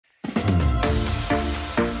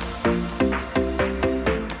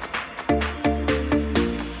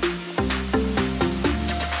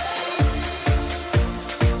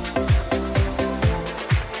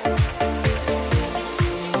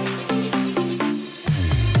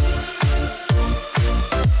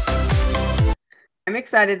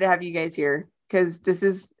excited to have you guys here because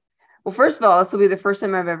well, first of all, this will be the first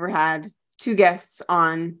time I've ever had two guests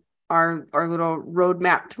on our little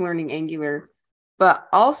roadmap to learning Angular. But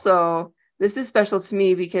also, this is special to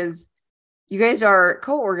me because you guys are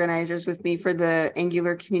co-organizers with me for the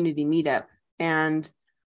Angular Community Meetup. And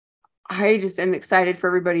I just am excited for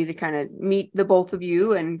everybody to kind of meet the both of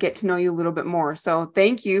you and get to know you a little bit more. So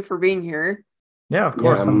thank you for being here. Yeah, of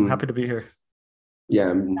course. I'm happy to be here. Yeah,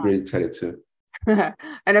 I'm really excited too. And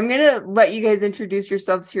I'm going to let you guys introduce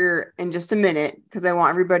yourselves here in just a minute because I want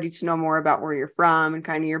everybody to know more about where you're from and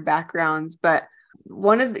kind of your backgrounds. But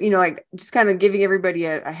one of the, like just kind of giving everybody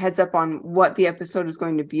a heads up on what the episode is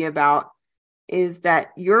going to be about is that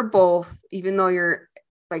you're both, even though you're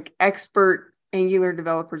like expert Angular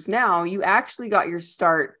developers now, you actually got your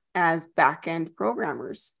start as backend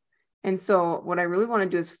programmers. And so what I really want to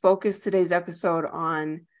do is focus today's episode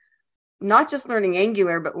on not just learning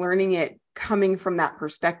Angular, but learning it coming from that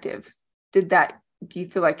perspective. Do you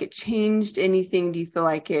feel like it changed anything? Do you feel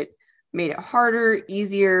like it made it harder,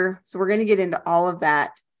 easier? So we're going to get into all of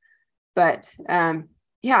that. But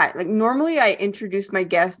yeah, like normally I introduce my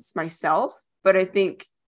guests myself, but I think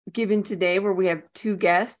given today where we have two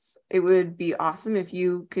guests, it would be awesome if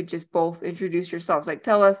you could just both introduce yourselves. Like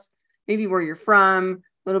tell us maybe where you're from,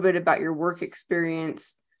 a little bit about your work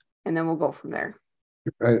experience, and then we'll go from there.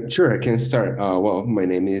 Sure, I can start. Well, my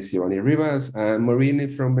name is Giovanni Rivas. I'm originally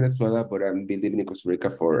from Venezuela, but I've been living in Costa Rica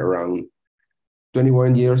for around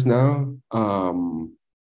 21 years now. I'm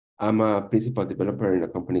a principal developer in a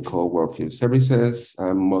company called Worldview Services.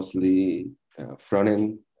 I'm mostly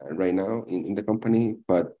front-end right now in the company.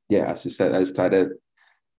 But yeah, as you said, I started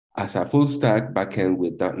as a full stack backend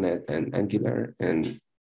with .NET and Angular, and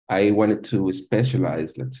I wanted to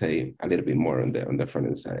specialize, let's say, a little bit more on the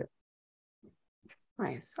front-end side.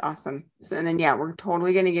 Nice. Awesome. So, and then, yeah, we're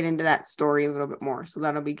totally going to get into that story a little bit more. So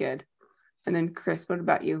that'll be good. And then Chris, what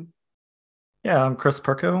about you? Yeah, I'm Chris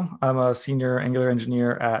Perko. I'm a senior Angular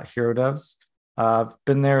engineer at Hero Devs. I've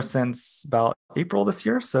been there since about April this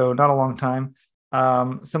year, so not a long time.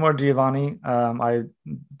 Similar to Giovanni, I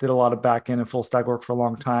did a lot of back-end and full stack work for a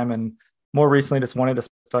long time, and more recently just wanted to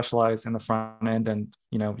specialize in the front end and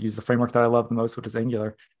use the framework that I love the most, which is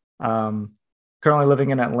Angular. Currently living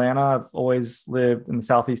in Atlanta. I've always lived in the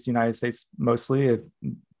Southeast United States mostly. I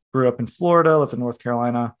grew up in Florida, lived in North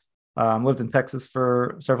Carolina, lived in Texas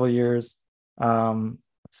for several years.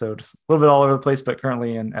 So just a little bit all over the place, but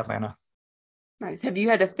currently in Atlanta. Nice. Have you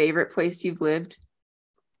had a favorite place you've lived?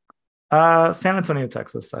 San Antonio,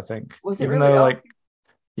 Texas, I think. Was it even really?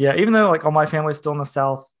 Even though like all my family's still in the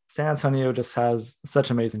South, San Antonio just has such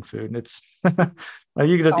amazing food. It's like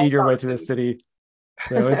you can just eat your way through the city.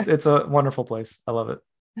 So it's a wonderful place. I love it.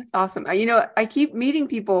 That's awesome. I keep meeting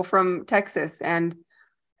people from Texas, and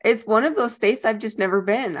it's one of those states I've just never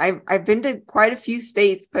been. I've been to quite a few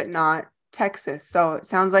states, but not Texas. So it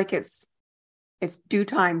sounds like it's due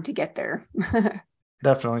time to get there.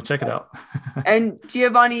 Definitely check it out. And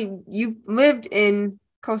Giovanni, you've lived in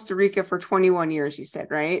Costa Rica for 21 years, you said,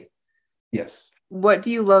 right? Yes. What do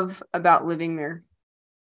you love about living there?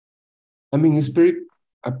 I mean, it's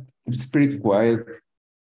pretty quiet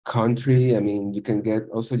country. I mean, you can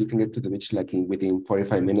get to the beach like within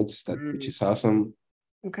 45 minutes, which is awesome.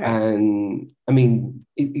 Okay. And I mean,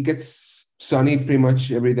 it gets sunny pretty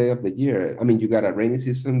much every day of the year. I mean, you got a rainy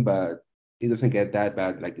season, but it doesn't get that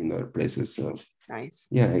bad like in other places. So nice.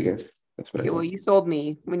 Yeah, I guess that's what I think. Well, you sold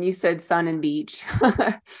me when you said sun and beach.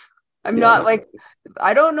 I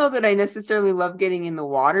don't know that I necessarily love getting in the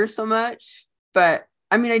water so much, but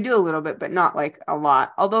I mean, I do a little bit, but not like a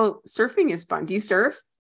lot. Although surfing is fun. Do you surf?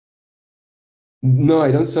 No, I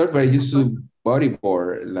don't surf, but I used to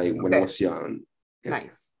bodyboard like when I was young. Yeah.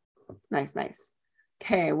 Nice.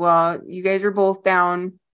 Okay, well, you guys are both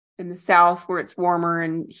down in the South where it's warmer,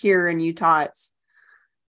 and here in Utah, it's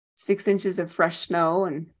 6 inches of fresh snow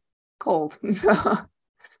and cold.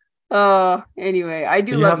 So, anyway, I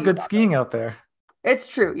do. You have good skiing out there. It's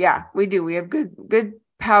true. Yeah, we do. We have good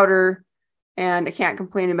powder, and I can't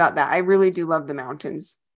complain about that. I really do love the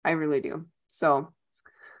mountains. I really do. So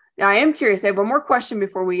now I am curious. I have one more question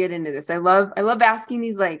before we get into this. I love asking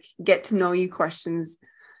these like get to know you questions.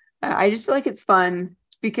 I just feel like it's fun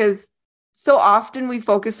because so often we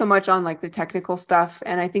focus so much on like the technical stuff,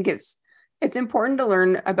 and I think it's important to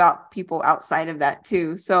learn about people outside of that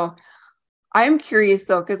too. So I'm curious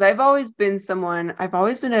though, because I've always been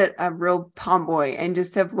a real tomboy and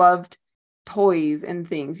just have loved toys and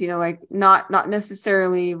things, like not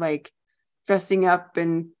necessarily like dressing up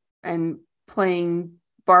and playing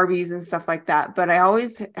Barbies and stuff like that. But I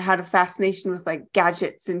always had a fascination with like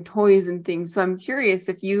gadgets and toys and things. So I'm curious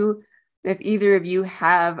if you if either of you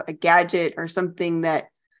have a gadget or something that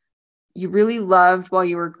you really loved while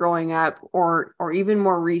you were growing up, or even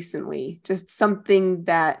more recently, just something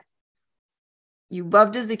that you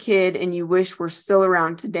loved as a kid and you wish were still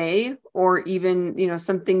around today, or even,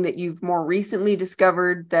 something that you've more recently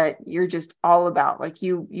discovered that you're just all about, like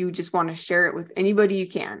you just want to share it with anybody you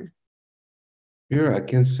can. Sure, I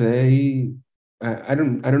can say I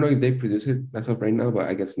don't know if they produce it as of right now, but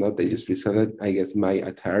I guess not. They just reseled, I guess, my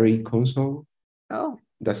Atari console. Oh,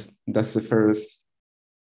 That's the first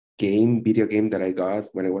video game that I got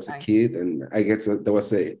when I was a nice. kid, and I guess that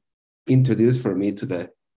was introduced for me to the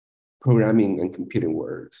programming and computing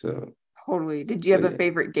world. So Totally. Did you have a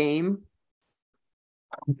favorite game?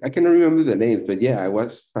 I cannot remember the names, but yeah, I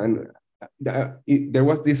was fan. There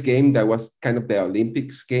was this game that was kind of the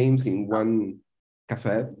Olympics games in one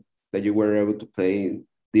cassette that you were able to play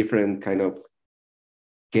different kind of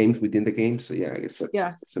games within the game. So yeah, I guess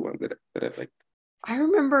that's the one that I like. I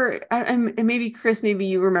remember, and maybe Chris, maybe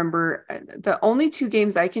you remember, the only two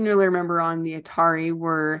games I can really remember on the Atari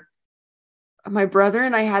were my brother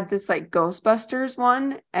and I had this like Ghostbusters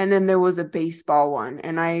one, and then there was a baseball one,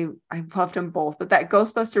 and I loved them both. But that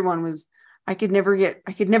Ghostbuster one was, I could never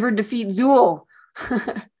defeat Zool.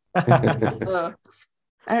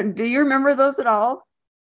 Do you remember those at all?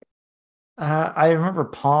 I remember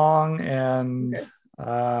Pong and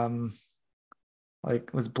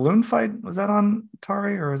like, was Balloon Fight, was that on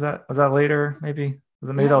Atari, or was that later? Maybe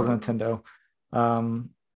that was Nintendo.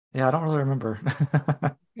 Yeah, I don't really remember.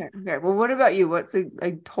 Okay. Well, what about you? What's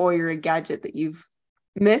a toy or a gadget that you've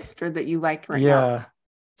missed or that you like right now? Yeah.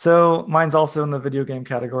 So mine's also in the video game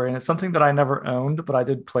category, and it's something that I never owned, but I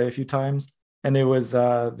did play a few times. And it was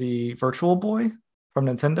the Virtual Boy from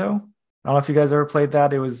Nintendo. I don't know if you guys ever played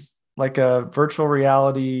that. It was like a virtual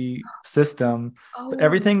reality system, but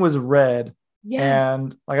everything was red.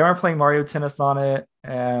 And like, I remember playing Mario Tennis on it,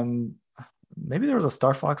 and maybe there was a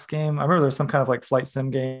Star Fox game. I remember there was some kind of like flight sim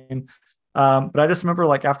game. But I just remember,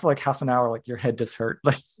 like, after like half an hour, like your head just hurt.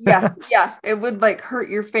 Like, yeah, it would like hurt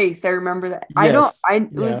your face. I remember that.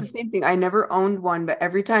 It was the same thing. I never owned one, but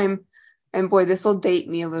every time, and boy, this will date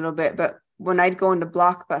me a little bit, but when I'd go into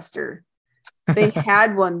Blockbuster, they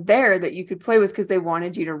had one there that you could play with because they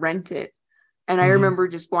wanted you to rent it. And I remember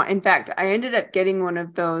in fact, I ended up getting one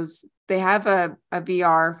of those. They have a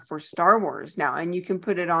VR for Star Wars now, and you can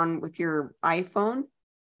put it on with your iPhone.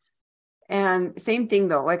 And same thing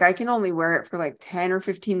though, like I can only wear it for like 10 or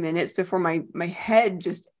 15 minutes before my head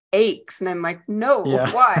just aches. And I'm like, no,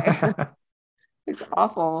 why? It's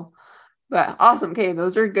awful, but awesome. Okay.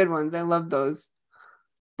 Those are good ones. I love those.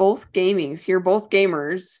 Both gamings. You're both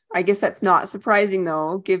gamers. I guess that's not surprising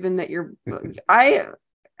though, given that I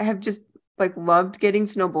have just like loved getting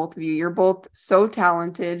to know both of you. You're both so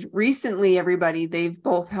talented. Recently, everybody, they've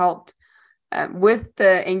both helped with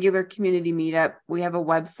the Angular Community Meetup. We have a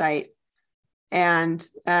website. And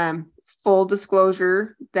full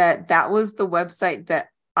disclosure, that was the website that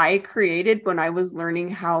I created when I was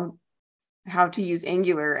learning how to use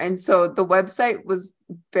Angular. And so the website was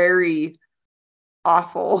very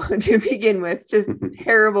awful to begin with, just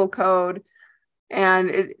terrible code.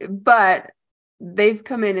 But they've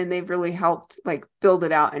come in and they've really helped like build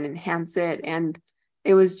it out and enhance it. And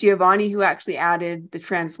it was Giovanni who actually added the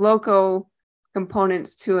transloco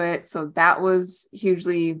components to it. So that was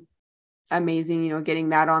hugely amazing, getting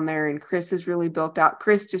that on there. And Chris has really built out.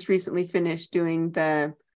 Chris just recently finished doing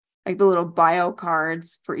the little bio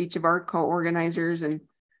cards for each of our co-organizers. And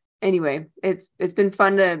anyway, it's been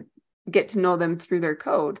fun to get to know them through their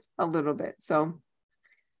code a little bit. So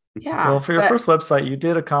yeah. Well, for your first website, you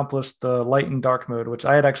did accomplish the light and dark mode, which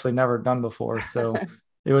I had actually never done before. So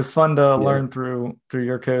it was fun to learn through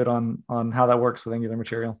your code on how that works with Angular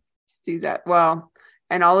material. To do that. Well,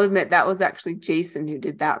 and I'll admit that was actually Jason who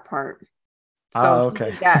did that part. So he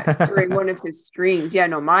did that during one of his streams. Yeah,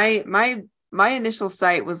 no, my initial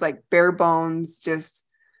site was like bare bones, just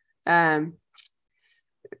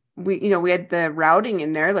we had the routing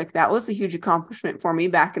in there. Like that was a huge accomplishment for me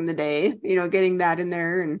back in the day, getting that in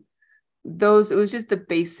there. And it was just the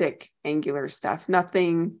basic Angular stuff,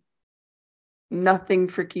 nothing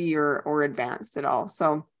tricky or advanced at all.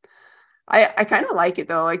 So I kind of like it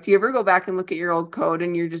though. Like, do you ever go back and look at your old code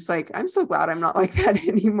and you're just like, I'm so glad I'm not like that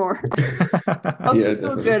anymore. Helps you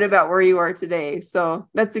feel good about where you are today. So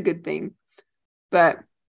that's a good thing. But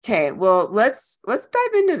okay, well, let's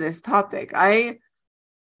dive into this topic. I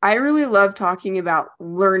really love talking about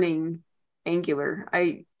learning Angular.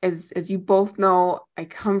 As you both know, I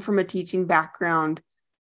come from a teaching background,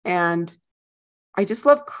 and I just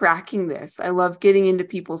love cracking this. I love getting into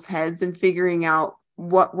people's heads and figuring out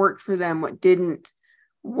what worked for them, what didn't,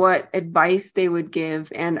 what advice they would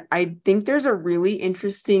give. And I think there's a really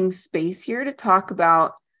interesting space here to talk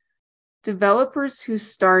about developers who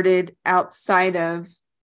started outside of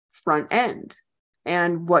front end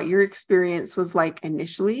and what your experience was like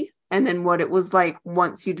initially, and then what it was like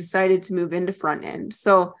once you decided to move into front end.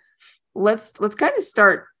 So let's kind of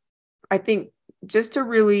start, I think, just to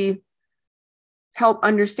really help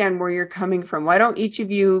understand where you're coming from. Why don't each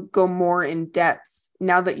of you go more in depth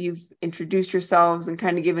now that you've introduced yourselves and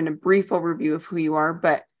kind of given a brief overview of who you are,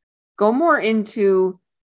 but go more into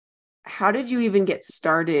how did you even get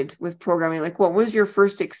started with programming? Like, what was your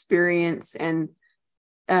first experience, and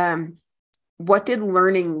what did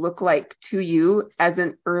learning look like to you as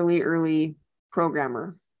an early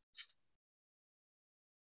programmer?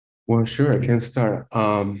 Well, sure, I can start.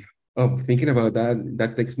 Thinking about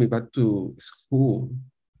that takes me back to school,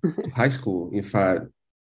 to high school. In fact,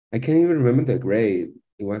 I can't even remember the grade.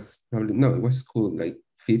 It was probably, no, it was school, like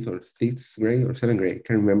fifth or sixth grade or seventh grade. I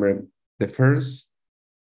can't remember. The first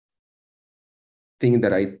thing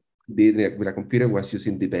that I did with a computer was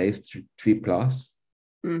using the base 3 plus.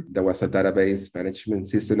 That was a database management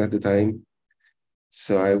system at the time.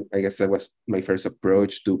 So I guess that was my first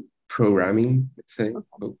approach to programming, let's say,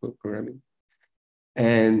 programming.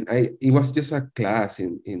 And it was just a class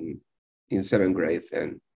in seventh grade,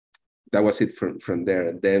 and that was it from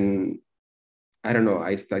there. Then I don't know,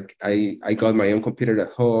 I got my own computer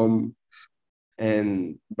at home,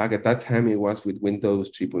 and back at that time it was with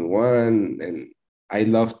Windows 3.1, and I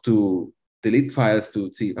love to delete files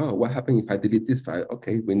to see, oh, what happened if I delete this file?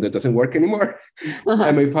 Okay, Windows doesn't work anymore.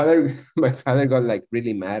 And my father got like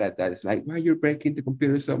really mad at that. It's like, why are you breaking the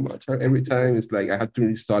computer so much? Or every time it's like I have to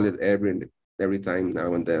install it every time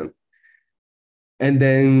now and then. And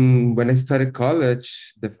then when I started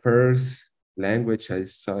college, the first language I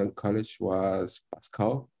saw in college was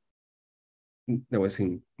Pascal. That was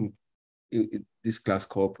in this class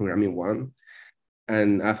called Programming 1.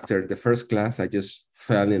 And after the first class, I just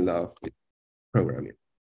fell in love with programming.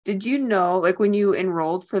 Did you know, like when you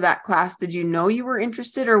enrolled for that class, did you know you were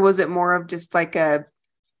interested, or was it more of just like an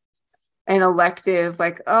elective,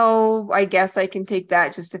 like, oh, I guess I can take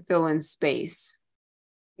that just to fill in space?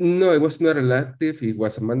 No, it was not elective. It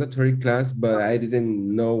was a mandatory class, but I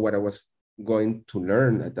didn't know what I was going to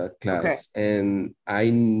learn at that class. Okay. And I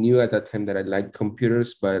knew at that time that I liked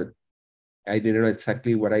computers, but I didn't know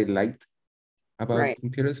exactly what I liked about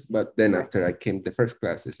computers. But then after I came to the first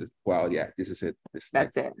class, this is, wow, yeah, this is it.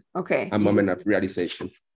 That's it. Okay. A moment of realization.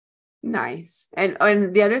 Nice. And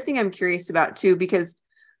the other thing I'm curious about too, because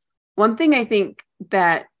one thing I think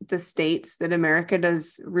that that America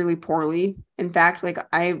does really poorly, in fact, like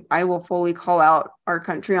I will fully call out our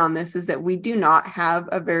country on this, is that we do not have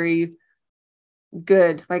a very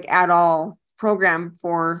good, like at all, program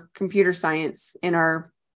for computer science in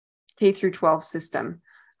our K through 12 system.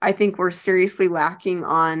 I think we're seriously lacking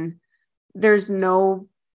on, there's no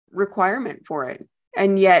requirement for it.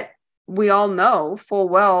 And yet we all know full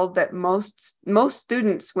well that most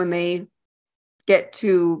students, when they get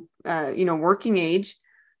to working age,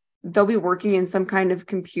 they'll be working in some kind of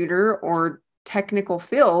computer or technical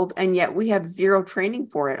field, and yet we have zero training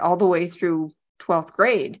for it all the way through 12th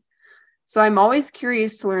grade. So I'm always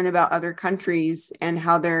curious to learn about other countries and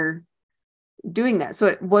how they're doing that.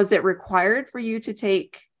 So was it required for you to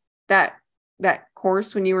take that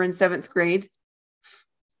course when you were in 7th grade?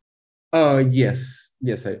 Yes,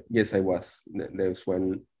 I was.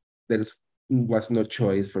 There was no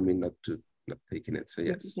choice for me not taking it. So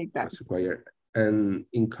yes, it was required. And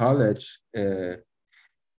in college, I've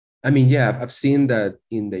seen that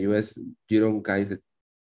in the US, you don't guys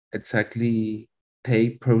exactly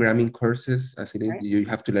take programming courses as it is. Right. You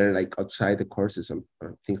have to learn like outside the courses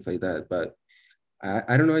or things like that. But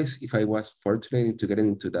I don't know if I was fortunate to get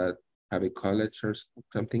into that private college or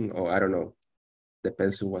something, or I don't know. The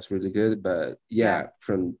pencil was really good, but yeah,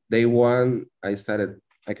 from day one, I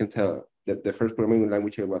can tell that the first programming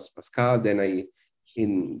language was Pascal. Then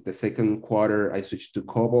in the second quarter, I switched to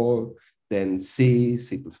COBOL, then C++,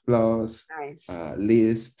 nice.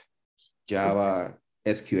 Lisp, Java,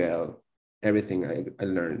 SQL, everything I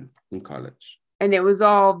learned in college. And it was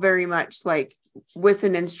all very much like with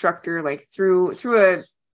an instructor, like through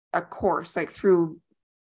a course, like through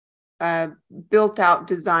built out,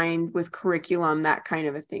 designed with curriculum, that kind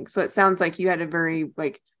of a thing. So it sounds like you had a very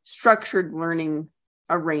like structured learning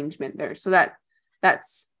arrangement there. So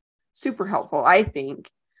that's super helpful, I think.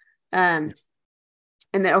 And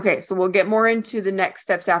then, okay, so we'll get more into the next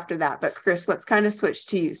steps after that. But Chris, let's kind of switch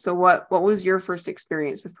to you. So what was your first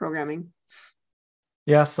experience with programming?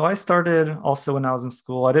 Yeah, so I started also when I was in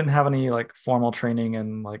school. I didn't have any like formal training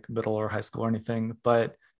in like middle or high school or anything,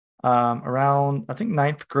 but around I think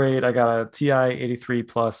ninth grade, I got a TI 83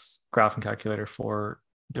 plus graphing calculator for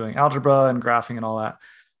doing algebra and graphing and all that.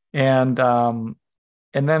 And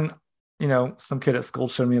then some kid at school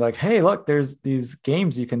showed me like, hey, look, there's these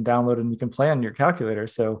games you can download and you can play on your calculator.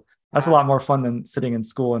 So that's a lot more fun than sitting in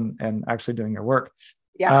school and actually doing your work.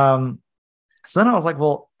 Yeah. Um, so then I was like,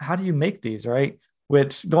 well, how do you make these, right?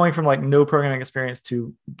 Which going from like no programming experience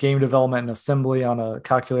to game development and assembly on a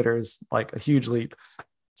calculator is like a huge leap.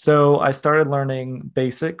 So I started learning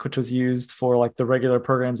BASIC, which was used for like the regular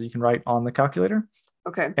programs that you can write on the calculator.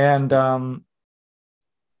 Okay. And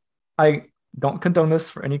I don't condone this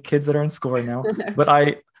for any kids that are in school right now, but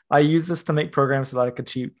I use this to make programs so that I could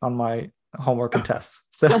cheat on my homework and tests.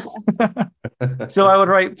 So I would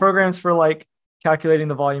write programs for like calculating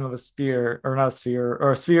the volume of a sphere, or not a sphere,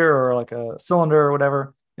 or a sphere, or like a cylinder or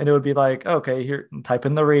whatever. And it would be like, okay, here, type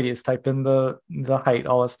in the radius, type in the height,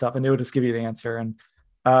 all this stuff, and it would just give you the answer. And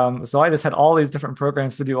so I just had all these different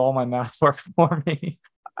programs to do all my math work for me.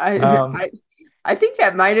 I think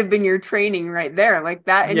that might have been your training right there. Like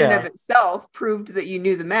that in and of Yeah, itself proved that you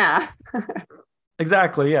knew the math.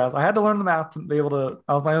 exactly. Yeah, I had to learn the math to be able to.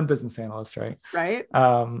 I was my own business analyst, right? Right.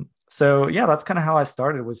 So yeah, that's kind of how I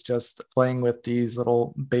started, was just playing with these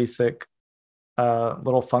little basic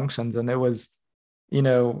little functions, and it was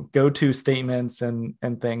go to statements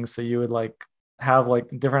and things. So you would like have like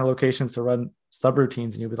different locations to run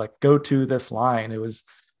subroutines, and you'd be like, go to this line. It was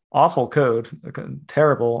awful code,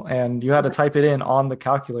 terrible, and you had to type it in on the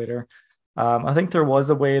calculator. I think there was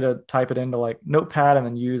a way to type it into like Notepad and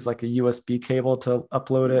then use like a USB cable to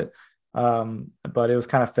upload it. But it was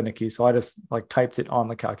kind of finicky. So I just like typed it on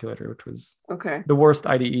the calculator, which was the worst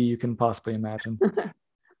IDE you can possibly imagine.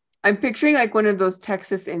 I'm picturing like one of those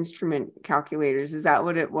Texas Instrument calculators. Is that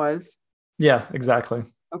what it was? Yeah, exactly.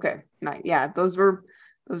 Okay. Nice. Yeah, those were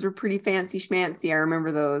pretty fancy schmancy. I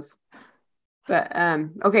remember those. But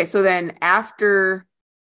okay, so then after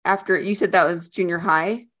you said that was junior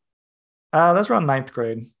high? That's around ninth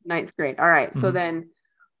grade. Ninth grade. All right. So then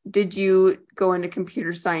did you go into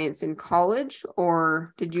computer science in college,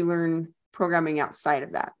 or did you learn programming outside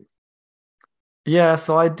of that? Yeah,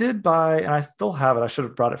 so I did buy, and I still have it. I should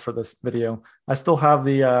have brought it for this video. I still have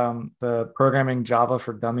the programming Java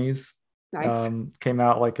for Dummies. Nice. Came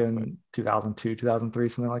out like in 2002, 2003,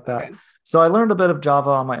 something like that. Okay. So I learned a bit of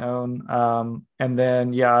Java on my own. And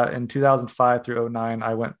then, yeah, in 2005 through 2009,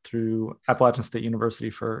 I went through Appalachian State University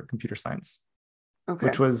for computer science,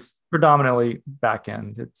 which was predominantly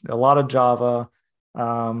backend. It's a lot of Java,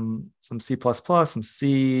 some C++, some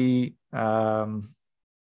C,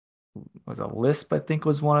 was a Lisp, I think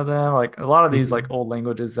was one of them. Like a lot of these like old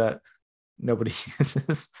languages that nobody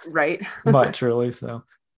uses right much really. So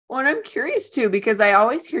well, and I'm curious too, because I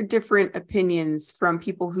always hear different opinions from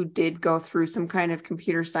people who did go through some kind of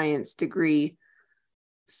computer science degree.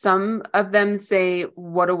 Some of them say,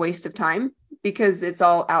 what a waste of time, because it's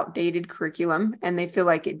all outdated curriculum and they feel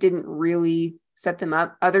like it didn't really set them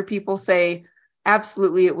up. Other people say,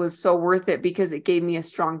 absolutely, it was so worth it because it gave me a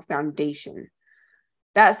strong foundation.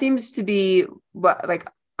 That seems to be what, like,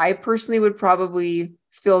 I personally would probably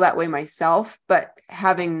feel that way myself, but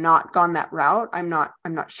having not gone that route, I'm not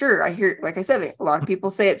sure. I hear, like I said, a lot of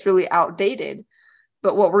people say it's really outdated,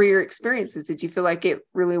 but what were your experiences? Did you feel like it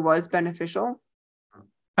really was beneficial?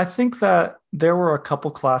 I think that there were a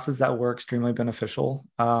couple classes that were extremely beneficial.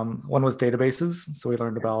 One was databases. So we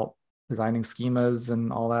learned about designing schemas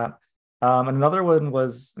and all that. And another one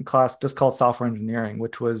was a class just called software engineering,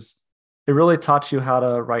 which was, it really taught you how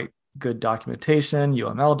to write good documentation,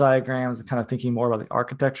 UML diagrams, and kind of thinking more about the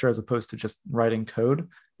architecture as opposed to just writing code.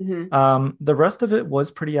 The rest of it was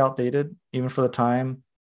pretty outdated, even for the time.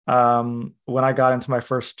 When I got into my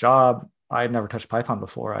first job, I had never touched Python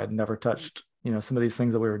before. I had never touched, some of these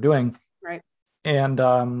things that we were doing. Right. And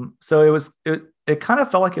so it kind of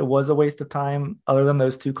felt like it was a waste of time other than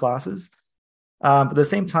those two classes. But at the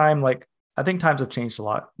same time, like, I think times have changed a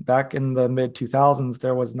lot. Back in the mid 2000s,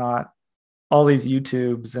 there was not all these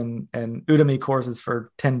YouTubes and Udemy courses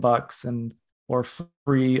for $10 or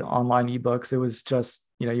free online ebooks. It was just,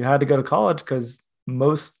 you had to go to college because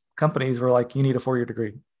most companies were like, you need a 4-year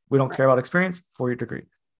degree. We don't care about experience, 4-year degree.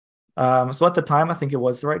 So at the time, I think it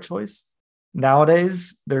was the right choice.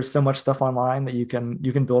 Nowadays, there's so much stuff online that you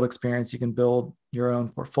can build experience, you can build your own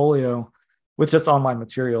portfolio with just online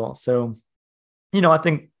material. So, I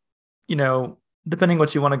think, depending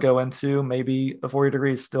what you want to go into, maybe a 4-year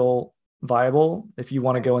degree is still viable. If you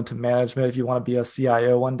want to go into management, if you want to be a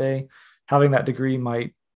CIO one day, having that degree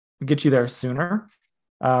might get you there sooner.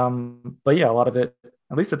 But yeah, a lot of it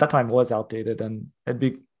at least at that time, was outdated. And I'd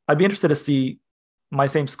be interested to see my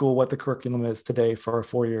same school, what the curriculum is today for a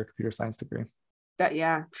 4-year computer science degree.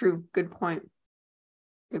 Yeah, true. Good point.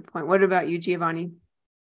 Good point. What about you, Giovanni?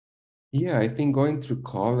 Yeah, I think going through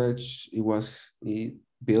college, it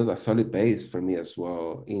built a solid base for me as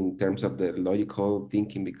well in terms of the logical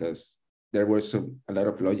thinking, because there were a lot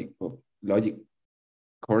of logic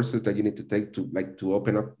courses that you need to take to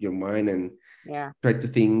open up your mind and try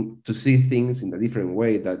to see things in a different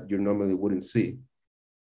way that you normally wouldn't see.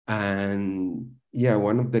 And yeah,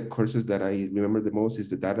 one of the courses that I remember the most is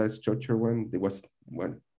the data structure one.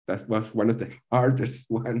 That was one of the hardest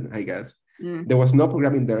one, I guess. There was no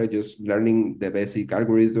programming there, just learning the basic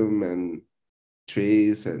algorithm and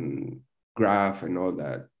trees and graph and all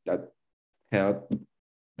that. That helped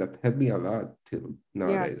me a lot till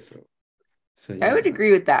nowadays. So yeah. I would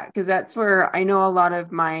agree with that, because that's where I know a lot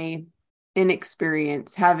of my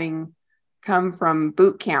inexperience, having come from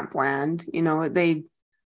boot camp land. You know, they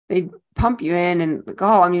pump you in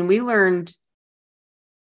and we learned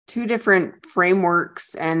 2 different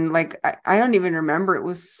frameworks, and I don't even remember. It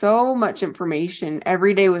was so much information.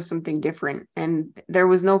 Every day was something different, and there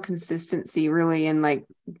was no consistency really. And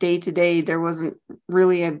day to day, there wasn't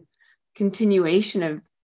really a continuation of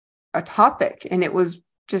a topic, and it was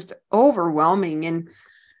just overwhelming. And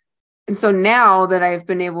so now that I've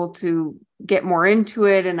been able to get more into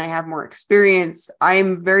it and I have more experience,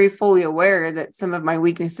 I'm very fully aware that some of my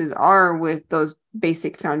weaknesses are with those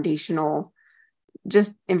basic foundational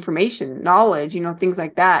just information, knowledge, things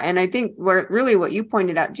like that. And I think what you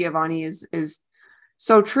pointed out, Giovanni, is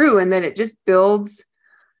so true, and that it just builds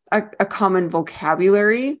a common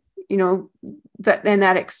vocabulary,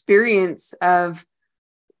 that experience of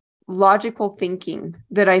logical thinking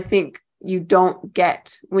that I think you don't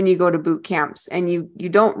get when you go to boot camps, and you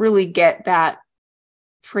don't really get that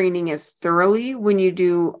training as thoroughly when you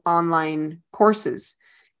do online courses.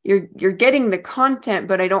 You're getting the content,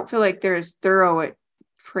 but I don't feel like they're as thorough at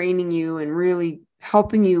training you and really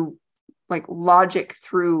helping you logic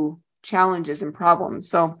through challenges and problems.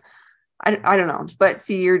 So I don't know, but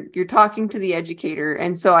see, you're talking to the educator,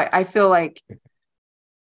 and so I feel like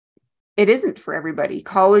it isn't for everybody.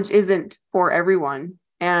 College isn't for everyone,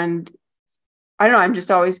 and I don't know. I'm just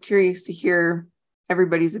always curious to hear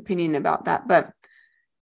everybody's opinion about that, but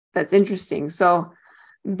that's interesting. So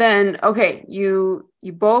then, okay, you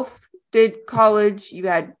both did college. You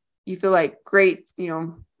feel like great,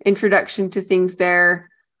 introduction to things there.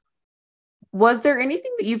 Was there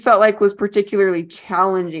anything that you felt like was particularly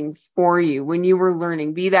challenging for you when you were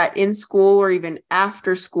learning, be that in school or even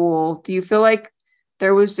after school? Do you feel like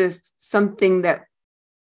there was just something that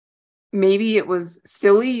maybe it was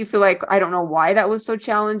silly? You feel like, I don't know why that was so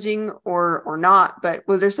challenging or not, but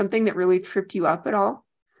was there something that really tripped you up at all?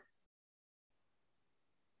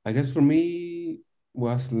 I guess for me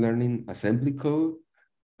was learning assembly code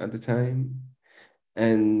at the time.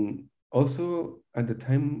 And also at the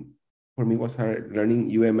time, for me was hard learning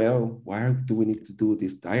UML. Why do we need to do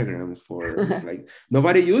these diagrams for? It's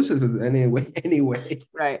nobody uses it anyway.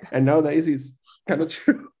 Right. And nowadays it's kind of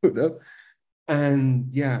true, And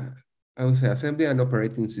yeah, I would say assembly and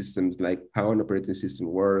operating systems, like how an operating system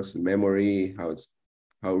works, memory, how it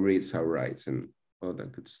reads, how it writes, and all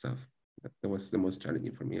that good stuff. That was the most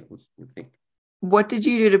challenging for me, I think. What did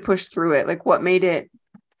you do to push through it? What made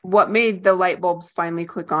the light bulbs finally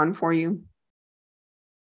click on for you?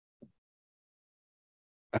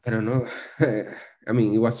 I don't know. I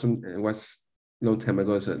mean, it was a long time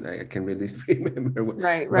ago, so I can't really remember what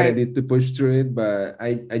I did to push through it. But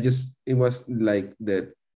it was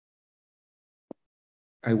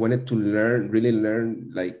I wanted to really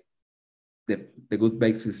learn the good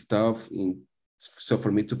basic stuff so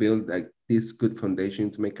for me to build this good foundation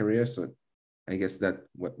to my career. So I guess that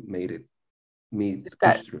what made me just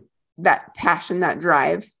push through. That passion, that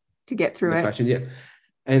drive to get through it. Passion, yeah.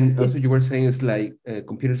 And also you were saying it's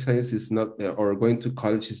computer science is not, or going to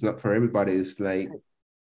college is not for everybody. It's I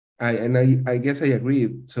guess I agree.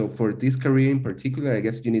 So for this career in particular, I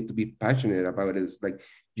guess you need to be passionate about it. It's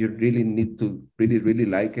you really need to really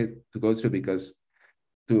like it to go through, because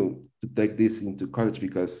to take this into college,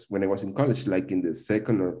 because when I was in college, in the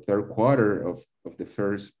second or third quarter of the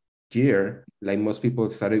first year, most people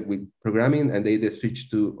started with programming and they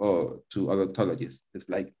switched to odontologists. It's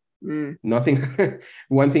nothing.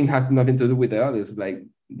 One thing has nothing to do with the other. It's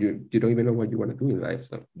you don't even know what you want to do in life.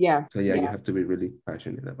 So yeah, you have to be really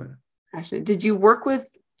passionate about it. Passionate. Did you work with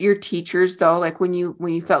your teachers though? When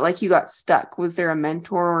you felt like you got stuck, was there a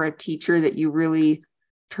mentor or a teacher that you really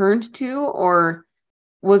turned to, or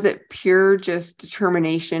was it pure just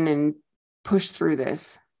determination and push through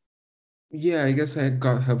this? Yeah, I guess I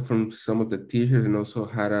got help from some of the teachers and also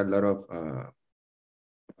had a lot of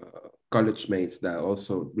college mates that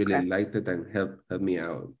also really Okay. liked it and helped me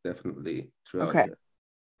out definitely throughout Okay. the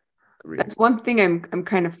career. That's one thing I'm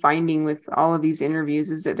kind of finding with all of these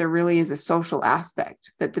interviews is that there really is a social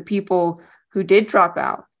aspect, that the people who did drop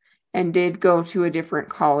out and did go to a different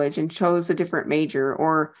college and chose a different major,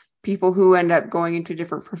 or people who end up going into a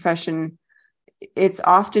different profession, it's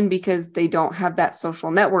often because they don't have that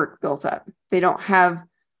social network built up. They don't have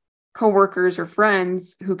coworkers or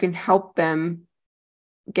friends who can help them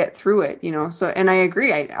get through it, you know? So, and I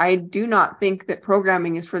agree. I do not think that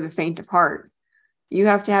programming is for the faint of heart. You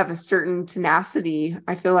have to have a certain tenacity,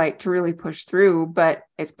 I feel like, to really push through, but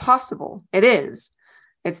it's possible. It is.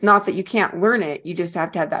 It's not that you can't learn it. You just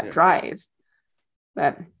have to have that Yeah. drive.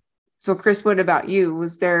 But so, Chris, what about you?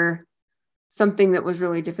 Was there something that was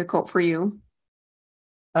really difficult for you?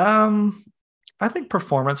 I think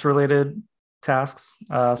performance related tasks,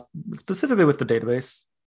 specifically with the database.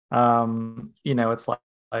 It's like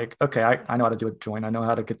okay, I know how to do a join. I know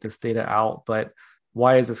how to get this data out, but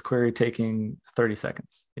why is this query taking 30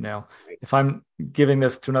 seconds? If I'm giving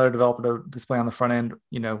this to another developer to display on the front end,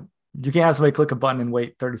 you can't have somebody click a button and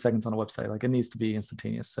wait 30 seconds on a website. Like, it needs to be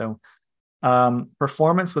instantaneous. So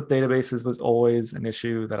performance with databases was always an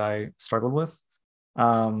issue that I struggled with.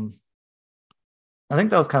 I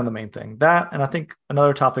think that was kind of the main thing. That, and I think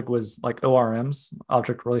another topic was like ORMs,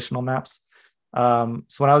 object relational maps. So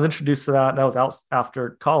when I was introduced to that was out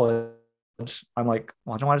after college. I'm like,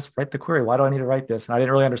 why don't I just write the query? Why do I need to write this? And I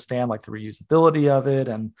didn't really understand like the reusability of it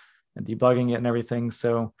and debugging it and everything.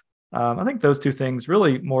 So I think those two things,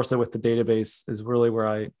 really more so with the database, is really where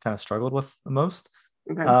I kind of struggled with the most.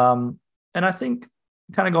 Okay. And I think,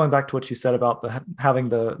 kind of going back to what you said about having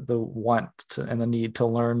the want to, and the need to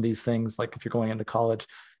learn these things, like if you're going into college,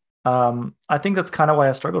 I think that's kind of why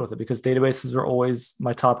I struggled with it, because databases were always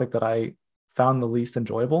my topic that I found the least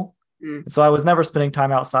enjoyable. So I was never spending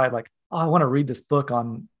time outside like, oh, I want to read this book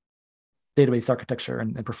on database architecture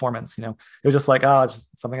and performance. It was just like, oh, it's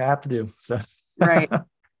just something I have to do. So Right.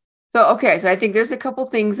 So, okay. So I think there's a couple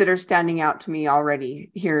things that are standing out to me already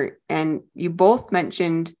here. And you both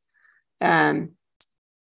mentioned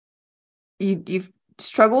you've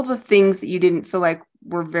struggled with things that you didn't feel like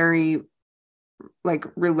were very like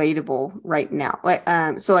relatable right now. Like,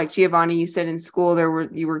 so like Giovanni, you said in school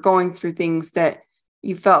you were going through things that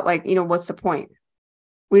you felt like, what's the point?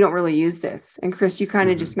 We don't really use this. And Chris, you kind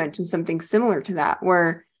of just mentioned something similar to that,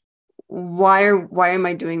 where why am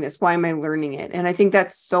I doing this? Why am I learning it? And I think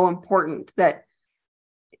that's so important, that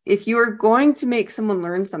if you are going to make someone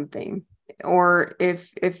learn something, or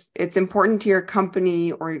if it's important to your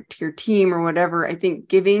company or to your team or whatever, I think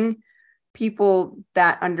giving people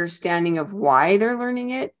that understanding of why they're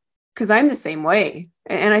learning it, because I'm the same way.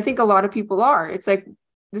 And I think a lot of people are. It's like,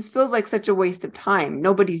 this feels like such a waste of time.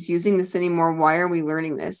 Nobody's using this anymore. Why are we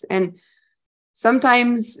learning this? And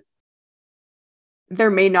sometimes there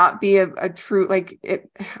may not be a true, like,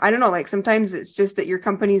 I don't know, like sometimes it's just that your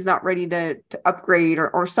company's not ready to upgrade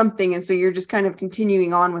or something. And so you're just kind of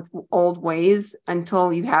continuing on with old ways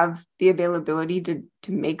until you have the availability to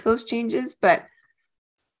make those changes. But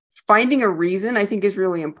finding a reason, I think, is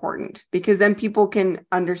really important, because then people can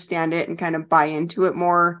understand it and kind of buy into it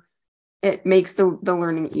more. It makes the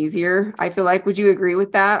learning easier, I feel like. Would you agree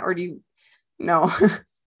with that? Or do you no?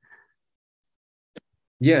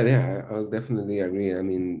 Yeah, I'll definitely agree. I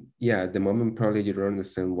mean, yeah, at the moment, probably you don't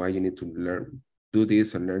understand why you need to do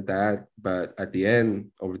this and learn that. But at the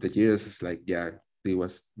end, over the years, it's like, yeah,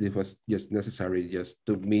 this was just necessary just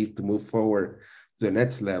to move forward to the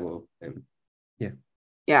next level. And yeah.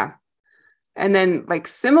 Yeah. And then, like,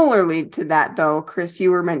 similarly to that, though, Chris,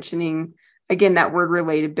 you were mentioning again that word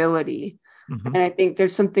relatability. And I think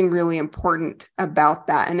there's something really important about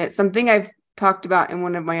that. And it's something I've talked about in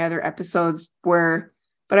one of my other episodes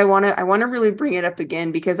but I want to really bring it up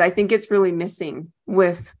again, because I think it's really missing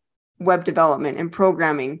with web development and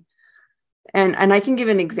programming. And I can give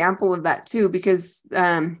an example of that too, because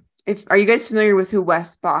are you guys familiar with who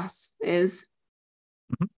Wes Boss is?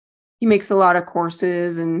 He makes a lot of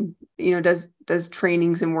courses and, does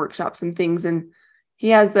trainings and workshops and things. And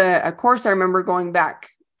he has a course I remember going back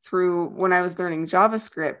through when I was learning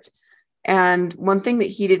JavaScript. And one thing that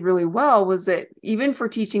he did really well was that even for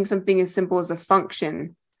teaching something as simple as a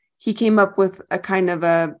function, he came up with a kind of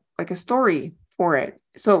a story for it.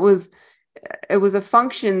 So it was a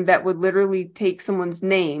function that would literally take someone's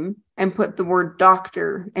name and put the word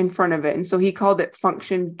doctor in front of it. And so he called it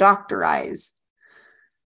function doctorize.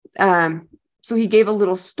 So he gave a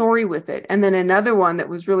little story with it. And then another one that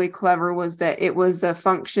was really clever was that it was a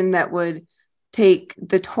function that would take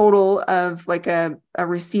the total of like a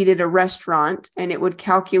receipt at a restaurant, and it would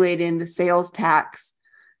calculate in the sales tax.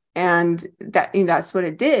 And that's what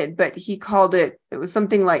it did. But he called it was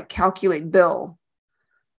something like calculate bill.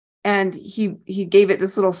 And he gave it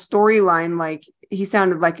this little storyline, like he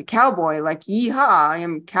sounded like a cowboy, like, yeehaw, I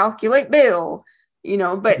am calculate bill,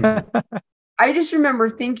 but I just remember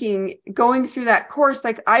thinking, going through that course,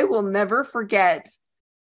 like, I will never forget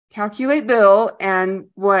calculate bill and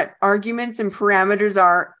what arguments and parameters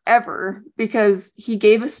are ever, because he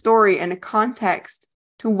gave a story and a context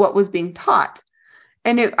to what was being taught.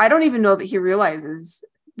 And I don't even know that he realizes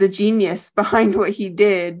the genius behind what he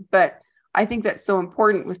did, but I think that's so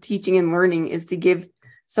important with teaching and learning, is to give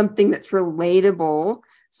something that's relatable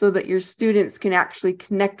so that your students can actually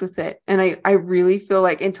connect with it. And I really feel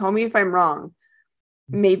like, and tell me if I'm wrong,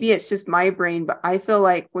 maybe it's just my brain, but I feel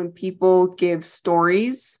like when people give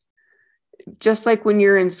stories, just like when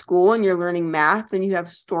you're in school and you're learning math and you have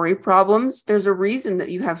story problems, there's a reason that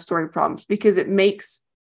you have story problems, because it makes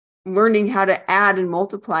learning how to add and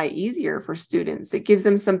multiply easier for students. It gives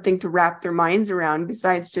them something to wrap their minds around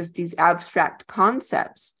besides just these abstract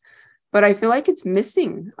concepts. But I feel like it's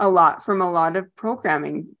missing a lot from a lot of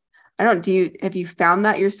programming. Have you found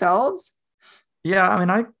that yourselves? Yeah, I mean,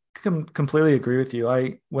 I completely agree with you.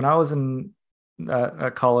 When I was in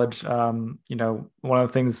at college, one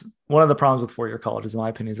of the problems with four-year colleges, in my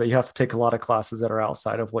opinion, is that you have to take a lot of classes that are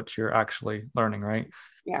outside of what you're actually learning, right?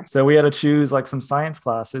 Yeah. So we had to choose like some science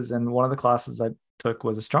classes, and one of the classes I took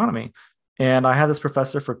was astronomy. And I had this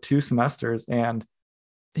professor for 2 semesters, and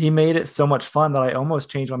he made it so much fun that I almost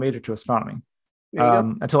changed my major to astronomy.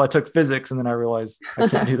 Until I took physics, and then I realized I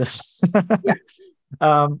can't do this.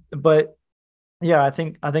 Yeah. But yeah, I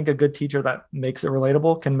think a good teacher that makes it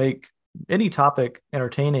relatable can make any topic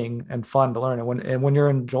entertaining and fun to learn. And when you're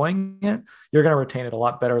enjoying it, you're going to retain it a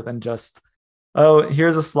lot better than just, oh,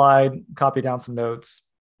 here's a slide, copy down some notes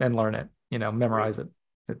and learn it, memorize it.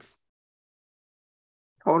 It's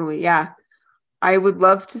totally. Yeah. I would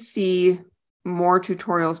love to see more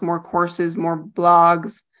tutorials, more courses, more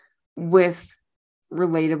blogs with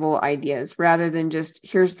relatable ideas rather than just,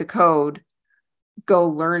 here's the code, go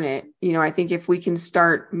learn it. I think if we can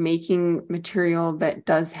start making material that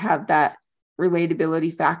does have that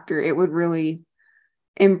relatability factor, it would really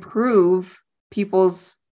improve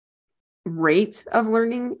people's rate of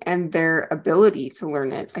learning and their ability to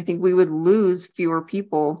learn it. I think we would lose fewer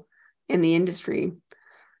people in the industry.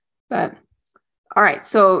 But all right,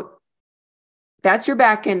 so that's your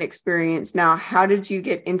backend experience. Now, how did you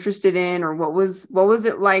get interested in, or what was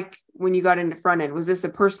it like when you got into front end? Was this a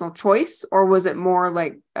personal choice, or was it more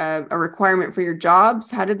like a requirement for your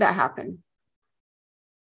jobs? How did that happen?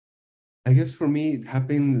 I guess for me, it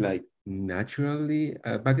happened like naturally.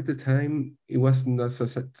 Back at the time, it was not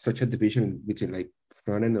such a division between like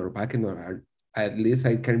front end or back end, or at least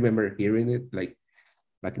I can remember hearing it like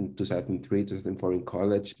back in 2003, 2004 in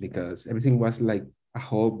college, because everything was like a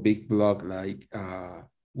whole big block, like I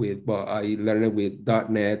learned it with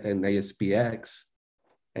 .NET and ASPX,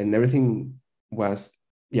 and everything was,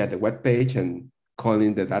 the web page and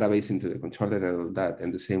calling the database into the controller and all that.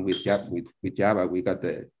 And the same with Java, with Java, we got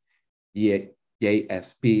the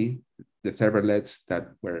JSP, the servlets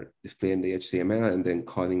that were displaying the HTML and then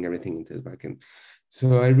calling everything into the backend.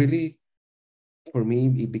 So for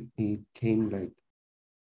me, it came like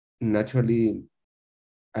naturally.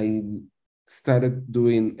 I started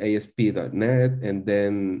doing ASP.NET, and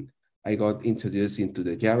then I got introduced into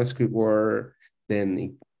the JavaScript world.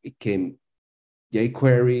 Then it came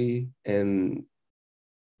jQuery, and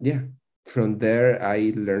from there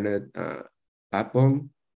I learned Backbone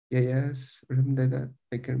JS or something like that.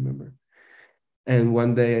 I can't remember. And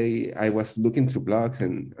one day I was looking through blogs,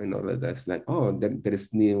 and I know that that's like, oh, there is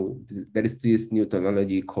this new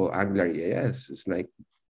technology called Angular JS. It's like,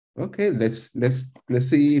 okay, let's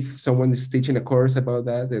see if someone is teaching a course about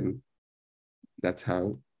that, and that's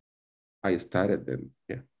how I started. And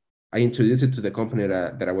I introduced it to the company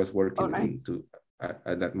that I was working into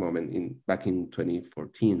at that moment back in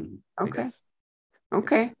 2014. Okay.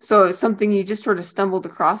 Okay. So it's something you just sort of stumbled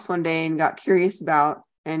across one day and got curious about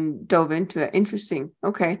and dove into it. Interesting.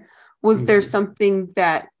 Okay. Was there something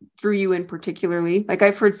that drew you in particularly? Like,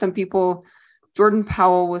 I've heard some people, Jordan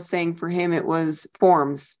Powell was saying for him it was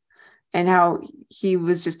forms, and how he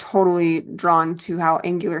was just totally drawn to how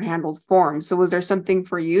Angular handled forms. So was there something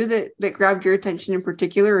for you that grabbed your attention in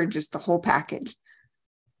particular, or just the whole package?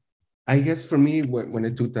 I guess for me, when I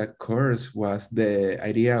took that course, was the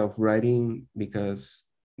idea of writing, because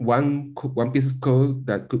one piece of code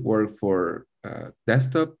that could work for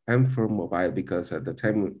desktop and for mobile, because at the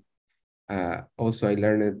time Also, I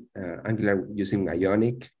learned Angular using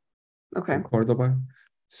Ionic Okay. in Cordova.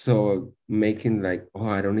 So making like, oh,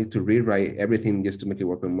 I don't need to rewrite everything just to make it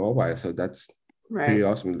work on mobile. So that's pretty Right.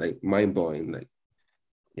 awesome, like mind blowing. Like,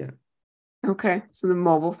 yeah. Okay. So the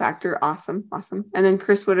mobile factor, awesome. Awesome. And then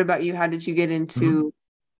Chris, what about you? How did you get into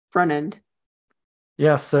front end?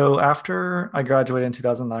 Yeah, so after I graduated in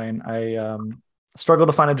 2009, I struggled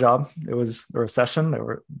to find a job. It was a recession. There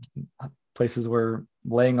were places were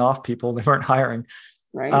laying off people. They weren't hiring.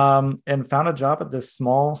 Right. And found a job at this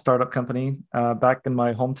small startup company back in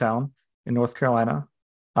my hometown in North Carolina.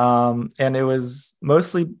 And it was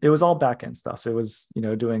all backend stuff. It was,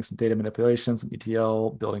 doing some data manipulation, some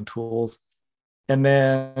ETL, building tools. And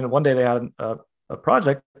then one day they had a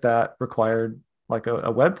project that required like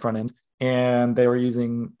a web front end, and they were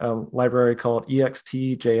using a library called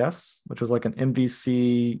ext.js, which was like an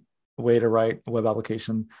MVC way to write a web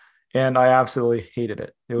application. And I absolutely hated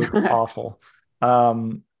it. It was awful.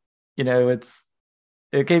 Um,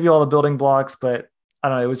 it gave you all the building blocks, but I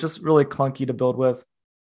don't know, it was just really clunky to build with.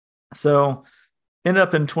 So ended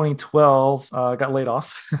up in 2012, got laid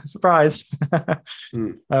off. Surprise.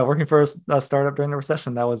 Working for a startup during the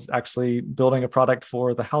recession that was actually building a product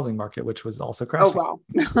for the housing market, which was also crashing. Oh,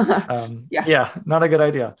 wow. Yeah, not a good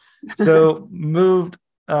idea. So moved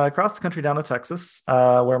across the country down to Texas,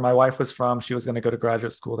 where my wife was from. She was going to go to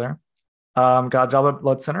graduate school there. Got a job at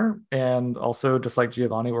Blood Center, and also just like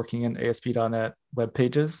Giovanni, working in ASP.NET web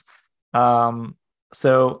pages.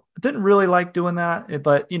 So didn't really like doing that,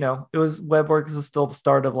 but it was web work. This is still the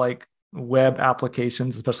start of like web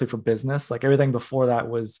applications, especially for business. Like everything before that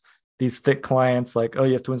was these thick clients, like, oh,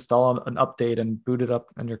 you have to install an update and boot it up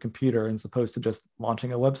on your computer, as opposed to just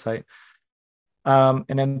launching a website. And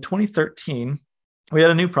in 2013, we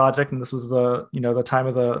had a new project, and this was the time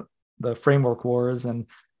of the framework wars. And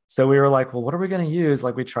so we were like, well, what are we going to use?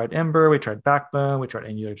 Like we tried Ember, we tried Backbone, we tried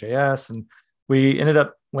Angular JS, and we ended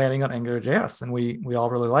up landing on Angular JS, and we all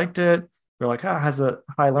really liked it. We were like, it has a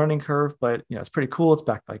high learning curve, but it's pretty cool. It's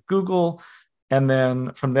backed by Google. And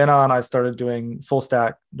then from then on, I started doing full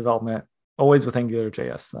stack development, always with Angular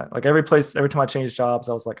JS. Like every time I changed jobs,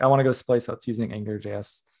 I was like, I want to go to a place that's using Angular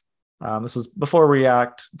JS. This was before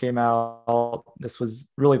React came out. This was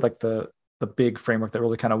really like the big framework that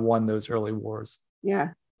really kind of won those early wars.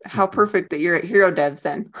 Yeah. How perfect that you're at Hero Devs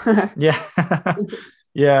then. Yeah.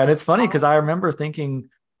 Yeah. And it's funny because I remember thinking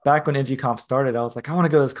back when ng-conf started, I was like, I want to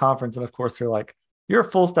go to this conference. And of course, they're like, you're a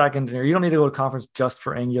full stack engineer. You don't need to go to a conference just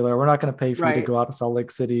for Angular. We're not going to pay for you to go out to Salt Lake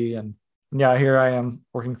City. And yeah, here I am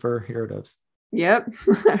working for Hero Devs. Yep.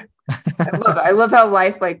 I love how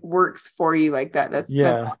life like works for you like that. That's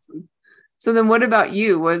awesome. So then what about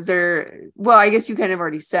you? Was there, well, I guess you kind of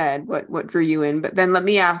already said what drew you in, but then let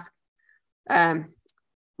me ask,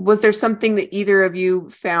 was there something that either of you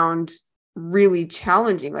found really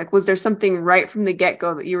challenging? Like, was there something right from the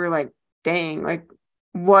get-go that you were like, dang, like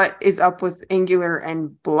what is up with Angular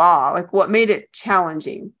and blah? Like what made it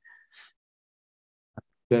challenging?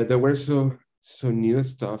 There were so new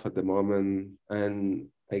stuff at the moment. And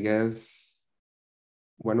I guess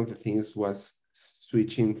one of the things was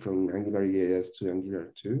switching from Angular JS to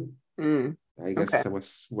Angular 2. I guess that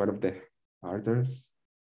was one of the hardest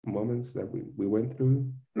moments that we went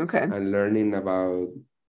through. And learning about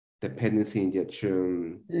dependency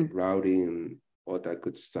injection, routing, all that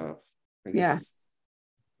good stuff. I guess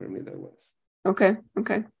for me that was. Okay.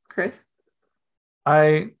 Chris?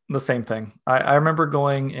 The same thing. I remember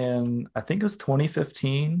going in, I think it was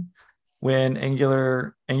 2015 when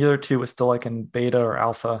Angular 2 was still like in beta or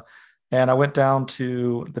alpha. And I went down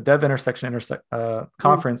to the Dev Intersection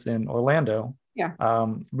conference in Orlando.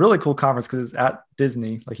 Really cool conference because it's at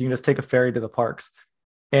Disney. Like you can just take a ferry to the parks.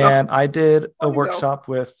 And I did a workshop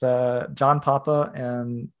with John Papa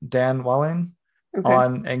and Dan Walling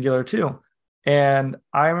on Angular 2. And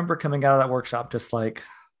I remember coming out of that workshop just like,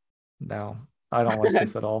 no, I don't like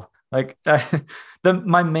this at all. Like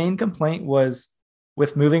my main complaint was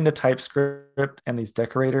with moving to TypeScript and these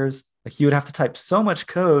decorators, like you would have to type so much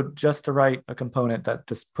code just to write a component that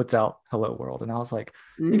just puts out hello world. And I was like,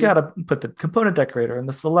 you got to put the component decorator and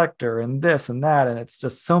the selector and this and that. And it's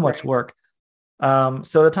just so much work.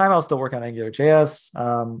 So the time I was still working on Angular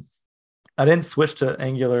JS, I didn't switch to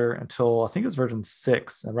Angular until I think it was version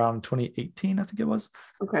 6 around 2018, I think it was.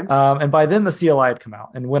 And by then the CLI had come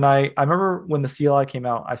out. And when I remember when the CLI came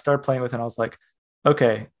out, I started playing with it and I was like,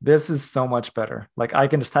 okay, this is so much better. Like I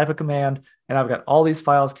can just type a command and I've got all these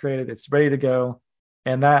files created. It's ready to go.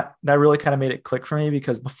 And that really kind of made it click for me,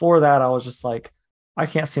 because before that I was just like, I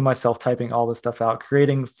can't see myself typing all this stuff out,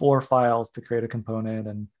 creating 4 files to create a component.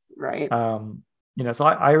 And, so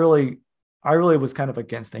I really I really was kind of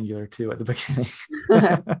against Angular too at the beginning.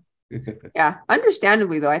 Yeah,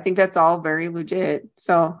 understandably though, I think that's all very legit.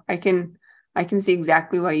 So I can see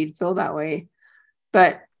exactly why you'd feel that way.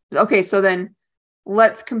 But okay, so then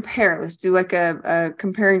let's compare. Let's do like a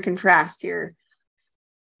compare and contrast here.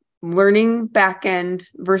 Learning backend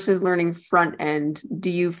versus learning front end.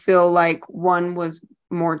 Do you feel like one was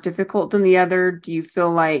more difficult than the other? Do you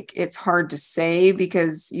feel like it's hard to say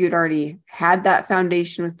because you'd already had that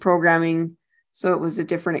foundation with programming, so it was a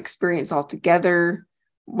different experience altogether?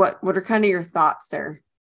 What are kind of your thoughts there?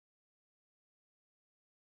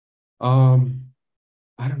 I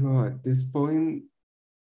don't know. At this point,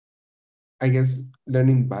 I guess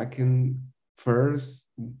learning backend first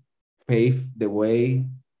paved the way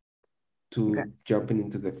Okay. to jumping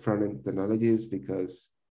into the front end technologies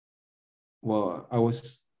because, well,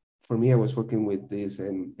 for me, I was working with this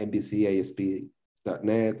MVC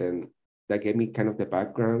ASP.NET, and that gave me kind of the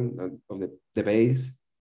background of the base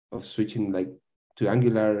of switching like to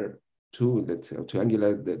Angular 2, let's say, or to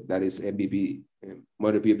Angular that is MVB,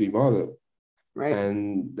 model BB model. Right.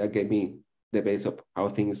 And that gave me the base of how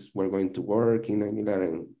things were going to work in Angular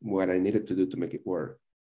and what I needed to do to make it work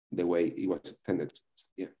the way it was intended.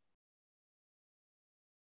 Yeah.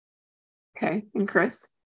 Okay. And Chris?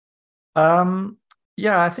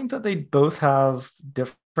 Yeah, I think that they both have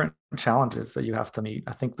different challenges that you have to meet.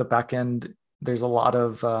 I think the back end, there's a lot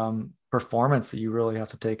of performance that you really have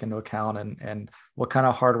to take into account, and what kind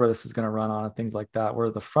of hardware this is going to run on and things like that. Where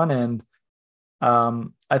the front end,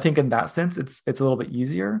 I think in that sense, it's a little bit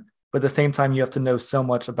easier, but at the same time, you have to know so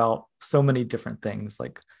much about so many different things,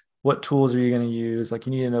 like what tools are you going to use? Like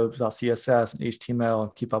you need to know about CSS and HTML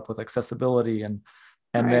and keep up with accessibility, and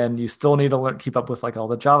Right. then you still need to keep up with like all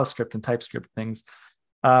the JavaScript and TypeScript things.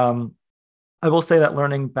 I will say that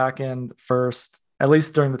learning backend first, at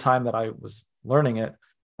least during the time that I was learning it,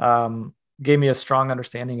 gave me a strong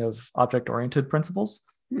understanding of object-oriented principles,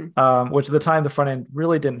 which at the time the front end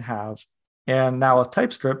really didn't have. And now with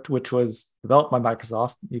TypeScript, which was developed by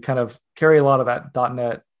Microsoft, you kind of carry a lot of that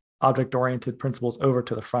 .NET object-oriented principles over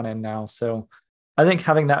to the front end now. So I think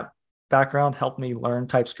having that background helped me learn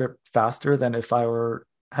TypeScript faster than if I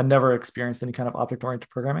had never experienced any kind of object-oriented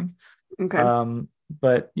programming. Okay.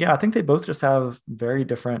 But yeah, I think they both just have very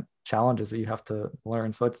different challenges that you have to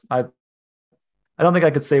learn. So I don't think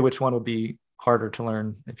I could say which one would be harder to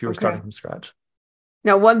learn if you were starting from scratch.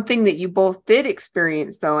 Now, one thing that you both did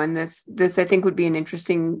experience, though, and this I think would be an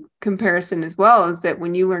interesting comparison as well, is that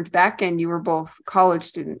when you learned backend, you were both college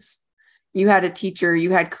students. You had a teacher,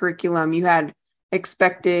 you had curriculum, you had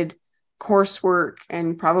expected coursework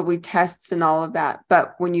and probably tests and all of that.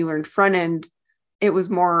 But when you learned front end, it was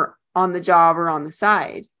more on the job or on the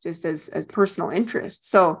side, just as personal interest.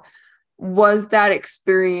 So was that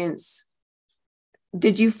experience,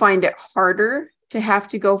 did you find it harder to have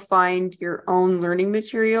to go find your own learning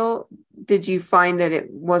material? Did you find that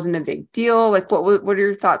it wasn't a big deal? Like what are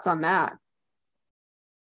your thoughts on that?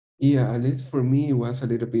 Yeah, at least for me, it was a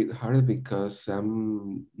little bit harder because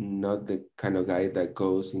I'm not the kind of guy that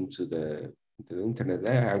goes into the internet.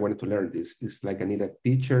 I wanted to learn this. It's like I need a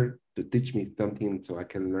teacher to teach me something so I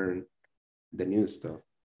can learn the new stuff.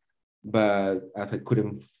 But as I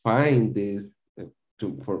couldn't find this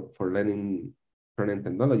for learning front-end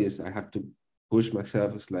technologies, I have to push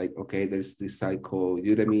myself. It's like, okay, there's this site called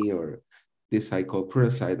Udemy or this site called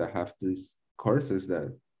Pluralsight that have these courses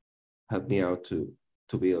that help me out to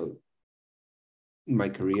build my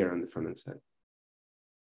career on the front-end side.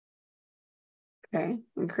 Okay.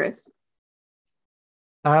 And Chris?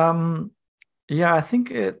 Yeah, I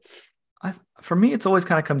think for me, it's always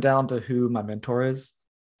kind of come down to who my mentor is.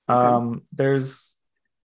 Okay. There's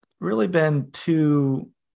really been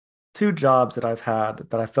two jobs that I've had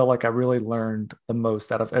that I felt like I really learned the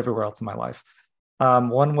most out of everywhere else in my life.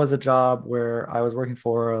 One was a job where I was working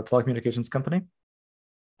for a telecommunications company,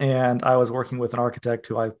 and I was working with an architect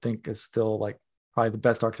who I think is still like probably the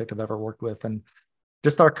best architect I've ever worked with. And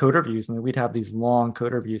just our code reviews, I mean, we'd have these long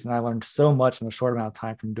code reviews, and I learned so much in a short amount of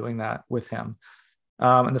time from doing that with him.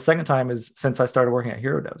 And the second time is since I started working at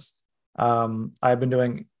Hero Devs. I've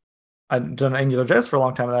done Angular JS for a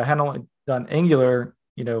long time, and I hadn't only done Angular,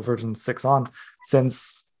 version 6 on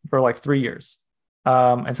since for like 3 years.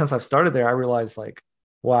 And since I've started there, I realized like,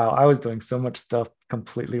 wow, I was doing so much stuff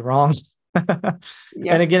completely wrong.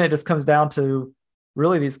 Yeah. And again, it just comes down to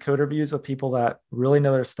really these code reviews with people that really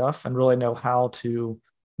know their stuff and really know how to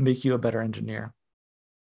make you a better engineer.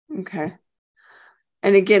 Okay.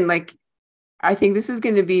 And again, like, I think this is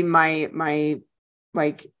going to be my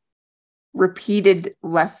like repeated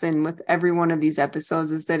lesson with every one of these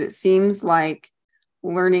episodes, is that it seems like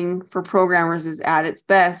learning for programmers is at its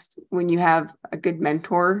best when you have a good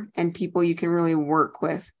mentor and people you can really work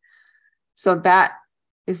with. So that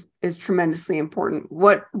is tremendously important.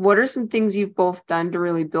 What are some things you've both done to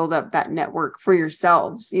really build up that network for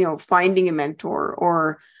yourselves? Finding a mentor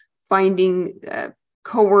or finding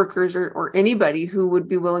coworkers or anybody who would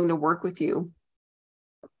be willing to work with you.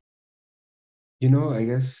 I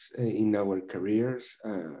guess in our careers,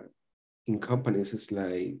 in companies, it's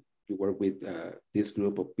like you work with this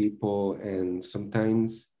group of people, and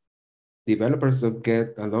sometimes developers don't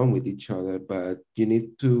get along with each other, but you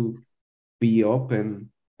need to be open.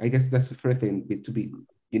 I guess that's the first thing, you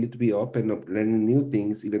need to be open of learning new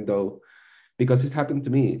things, even though, because it happened to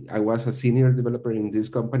me. I was a senior developer in this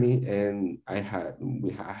company, and I had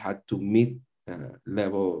to meet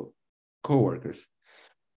level coworkers.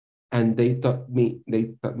 And they taught me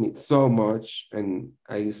so much, and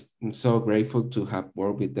I'm so grateful to have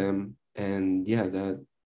worked with them. And yeah,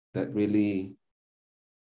 that really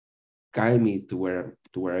guide me to where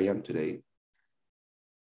I am today.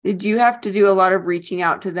 Did you have to do a lot of reaching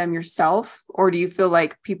out to them yourself, or do you feel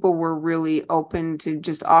like people were really open to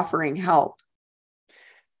just offering help?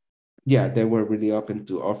 Yeah, they were really open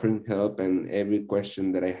to offering help, and every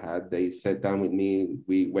question that I had, they sat down with me.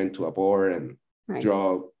 We went to a board and Nice.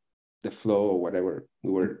 draw the flow or whatever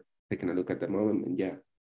we were taking a look at the moment. And yeah.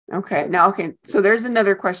 Okay. So there's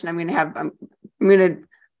another question I'm going to have. I'm going to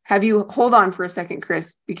have you hold on for a second,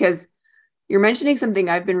 Chris, because you're mentioning something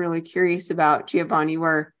I've been really curious about, Giovanni,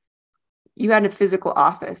 where you had a physical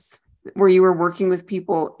office where you were working with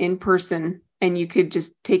people in person, and you could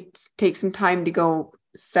just take some time to go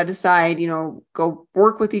set aside, go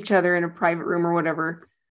work with each other in a private room or whatever.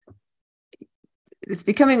 It's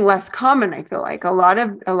becoming less common. I feel like a lot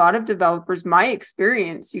of developers, my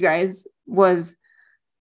experience, you guys, was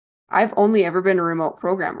I've only ever been a remote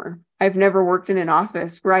programmer. I've never worked in an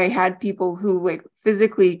office where I had people who like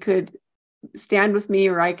physically could stand with me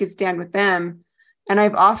or I could stand with them. And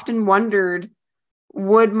I've often wondered,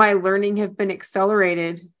 would my learning have been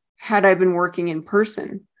accelerated had I been working in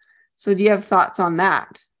person? So do you have thoughts on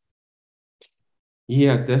that?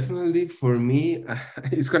 Yeah, definitely. For me,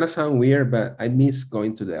 it's gonna sound weird, but I miss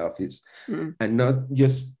going to the office, and not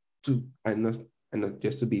just to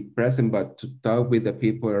be present, but to talk with the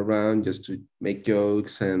people around, just to make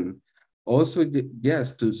jokes, and also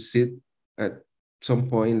yes, to sit at some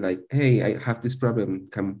point like, hey, I have this problem.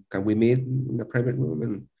 Can we meet in a private room?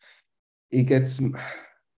 And it gets,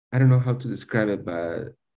 I don't know how to describe it,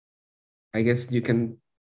 but I guess you can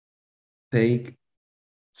take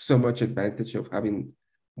so much advantage of having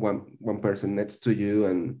one person next to you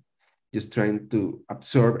and just trying to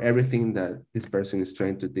absorb everything that this person is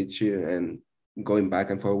trying to teach you and going back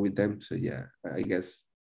and forth with them. So yeah, I guess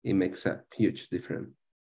it makes a huge difference,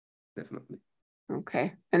 definitely.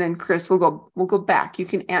 Okay. And then Chris, we'll go back. You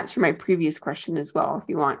can answer my previous question as well if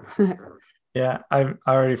you want. Yeah, I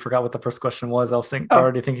already forgot what the first question was. I was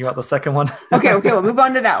already thinking about the second one. Okay, we'll move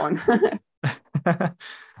on to that one.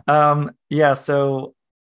 Yeah, so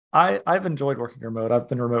I've enjoyed working remote. I've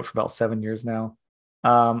been remote for about 7 years now.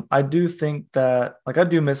 I do think that I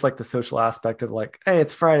do miss the social aspect of hey,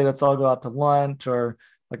 it's Friday, let's all go out to lunch, or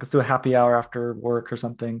let's do a happy hour after work or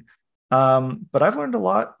something. But I've learned a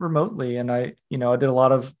lot remotely, and I did a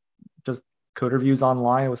lot of just code reviews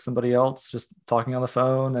online with somebody else, just talking on the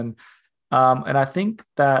phone. And I think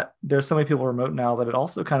that there's so many people remote now that it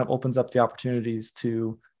also kind of opens up the opportunities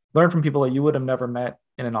to learn from people that you would have never met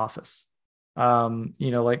in an office. Coming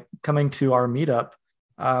to our meetup,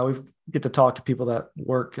 we get to talk to people that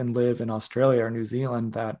work and live in Australia or New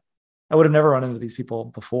Zealand that I would have never run into these people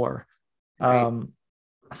before. Right.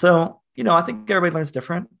 So, I think everybody learns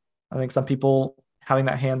different. I think some people having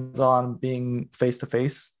that hands-on, being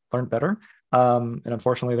face-to-face, learn better. And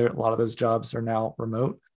unfortunately, a lot of those jobs are now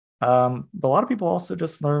remote. But a lot of people also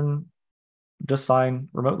just learn just fine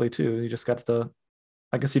remotely too. You just have to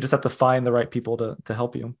find the right people to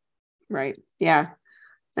help you. Right. Yeah.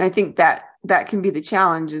 And I think that can be the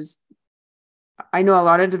challenge. Is I know a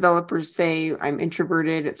lot of developers say I'm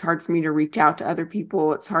introverted. It's hard for me to reach out to other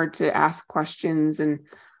people. It's hard to ask questions. And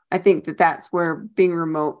I think that's where being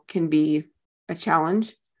remote can be a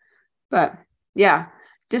challenge. But yeah,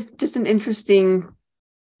 just an interesting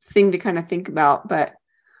thing to kind of think about. But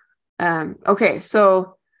okay,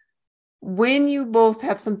 so when you both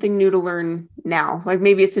have something new to learn now,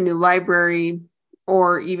 maybe it's a new library,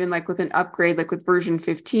 or even with an upgrade, with version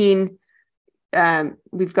 15,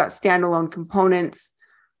 we've got standalone components.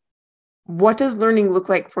 What does learning look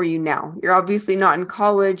like for you now? You're obviously not in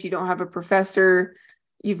college. You don't have a professor.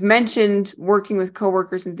 You've mentioned working with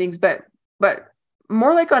coworkers and things, but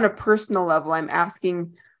more like on a personal level, I'm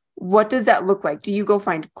asking, what does that look like? Do you go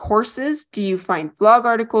find courses? Do you find blog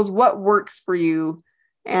articles? What works for you?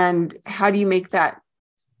 And how do you make that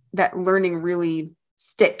learning really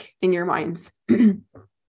stick in your minds?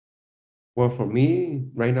 Well, for me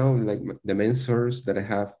right now, like the main source that I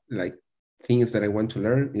have, like things that I want to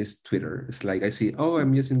learn is Twitter. It's like I see, oh,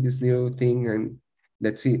 I'm using this new thing and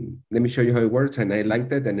let's see, let me show you how it works. And I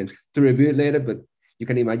liked it and then to review it later, but you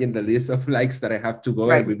can imagine the list of likes that I have to go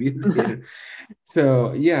Right. and review later.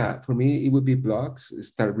 So yeah, for me, it would be blogs,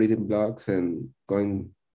 start reading blogs and going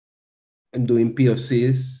and doing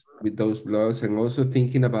POCs with those blogs and also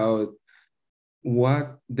thinking about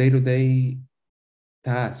what day-to-day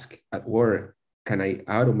task at work can I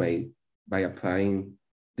automate by applying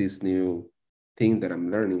this new thing that I'm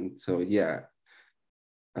learning. So yeah,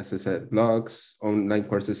 as I said, blogs, online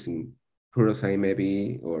courses in Kurosai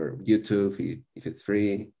maybe, or YouTube if it's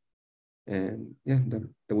free. And yeah,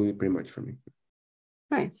 that would be pretty much for me.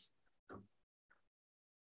 Nice.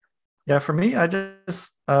 Yeah, for me, I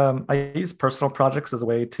use personal projects as a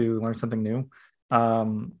way to learn something new.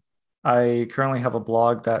 I currently have a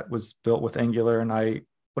blog that was built with Angular, and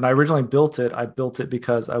when I originally built it, I built it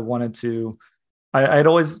because I wanted to. I'd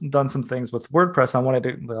always done some things with WordPress. I wanted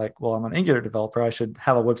to well, I'm an Angular developer. I should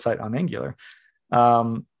have a website on Angular.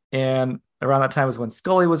 And around that time was when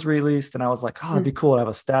Scully was released, and I was like, oh, it'd be cool to have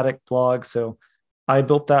a static blog. So I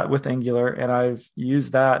built that with Angular, and I've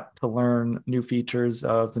used that to learn new features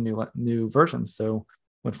of the new versions. So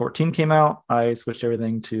when 14 came out, I switched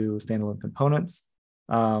everything to standalone components,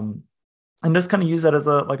 and just kind of use that as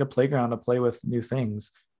a playground to play with new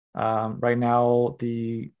things. Right now,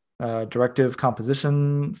 the directive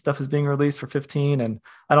composition stuff is being released for 15, and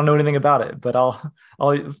I don't know anything about it, but I'll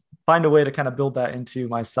find a way to kind of build that into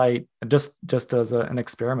my site just as an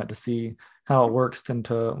experiment to see how it works and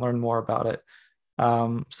to learn more about it.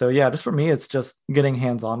 So yeah, just for me, it's just getting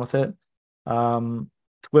hands-on with it.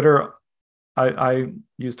 Twitter, I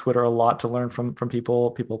use Twitter a lot to learn from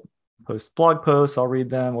people. People post blog posts, I'll read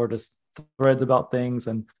them, or just threads about things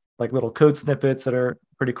and like little code snippets that are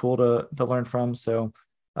pretty cool to learn from. So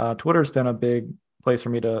Twitter's been a big place for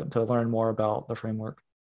me to learn more about the framework.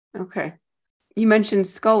 Okay. You mentioned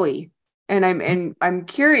Scully, and I'm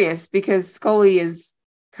curious because Scully is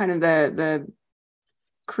kind of the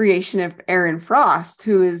creation of Aaron Frost,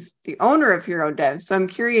 who is the owner of Hero Devs. So I'm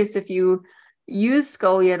curious if you use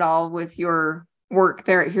Scully at all with your work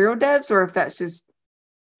there at Hero Devs, or if that's just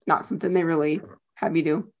not something they really have you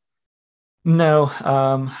do. No.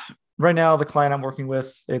 Right now, the client I'm working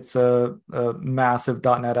with, it's a massive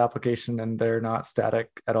 .NET application, and they're not static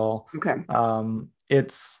at all. Okay.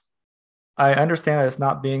 I understand that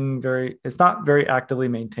it's not very actively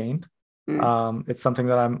maintained. It's something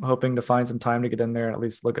that I'm hoping to find some time to get in there and at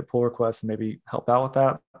least look at pull requests and maybe help out with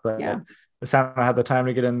that. But yeah, this time I had the time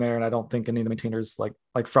to get in there, and I don't think any of the maintainers like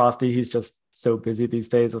Frosty, he's just so busy these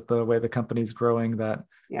days with the way the company's growing that.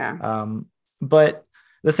 Yeah. But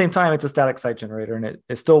at the same time, it's a static site generator, and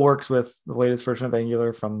it still works with the latest version of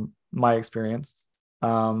Angular from my experience.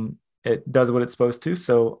 It does what it's supposed to.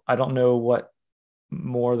 So I don't know what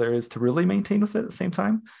more there is to really maintain with it at the same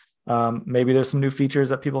time. Maybe there's some new features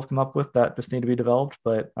that people have come up with that just need to be developed,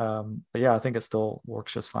 but yeah, I think it still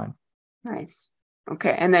works just fine. Nice.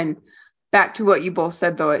 Okay. And then back to what you both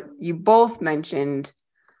said, though, you both mentioned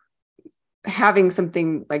having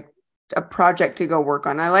something like a project to go work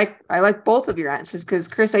on. I like both of your answers, because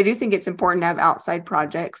Chris, I do think it's important to have outside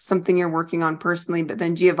projects, something you're working on personally. But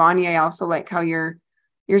then Giovanni, I also like how you're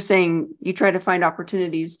saying you try to find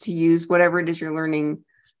opportunities to use whatever it is you're learning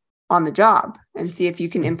on the job and see if you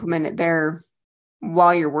can implement it there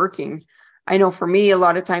while you're working. I know for me, a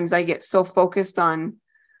lot of times I get so focused on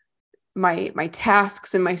my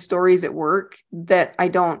tasks and my stories at work that I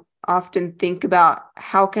don't often think about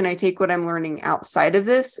how can I take what I'm learning outside of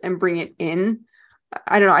this and bring it in.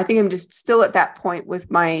 I don't know. I think I'm just still at that point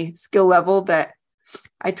with my skill level that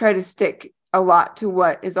I try to stick a lot to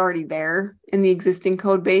what is already there in the existing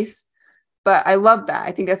code base. But I love that.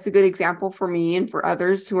 I think that's a good example for me and for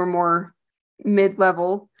others who are more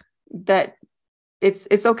mid-level, that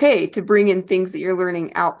it's okay to bring in things that you're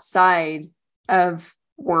learning outside of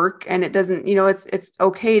work. And it doesn't, it's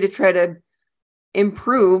okay to try to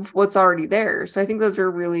improve what's already there. So I think those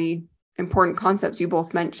are really important concepts you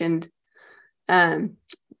both mentioned. Kind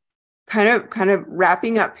of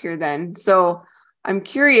wrapping up here then. So I'm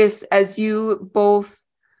curious, as you both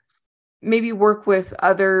maybe work with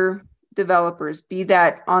other developers, be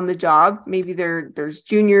that on the job, maybe there's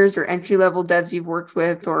juniors or entry-level devs you've worked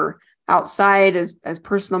with, or outside as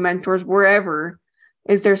personal mentors, wherever,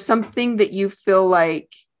 is there something that you feel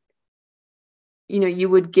like you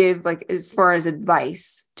would give, like, as far as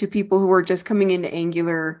advice to people who are just coming into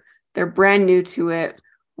Angular, they're brand new to it.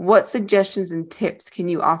 What suggestions and tips can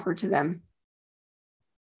you offer to them?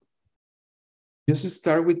 Just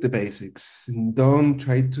start with the basics. Don't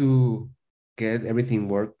try to get everything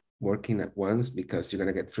working at once, because you're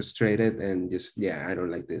gonna get frustrated and just, I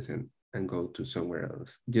don't like this, and go to somewhere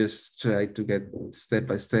else. Just try to get step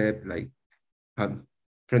by step, like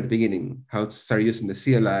from the beginning, how to start using the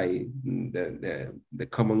CLI, the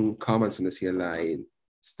common commands in the CLI,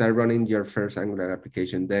 start running your first Angular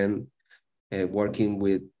application, then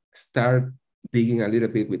start digging a little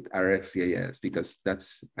bit with RxJS, because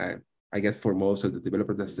that's, I guess for most of the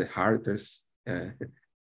developers, that's the hardest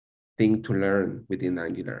thing to learn within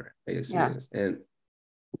Angular JS.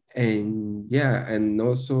 And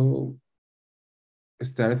also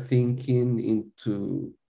start thinking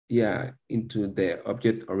into the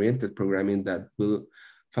object-oriented programming that will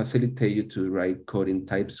facilitate you to write code in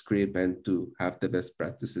TypeScript and to have the best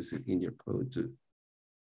practices in your code to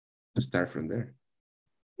start from there.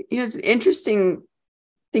 It's an interesting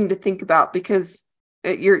thing to think about, because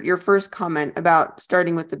your first comment about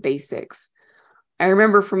starting with the basics. I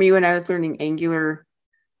remember for me when I was learning Angular,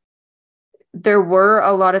 there were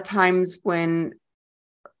a lot of times when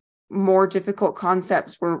more difficult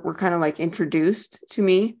concepts were kind of like introduced to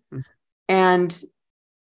me. And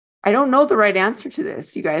I don't know the right answer to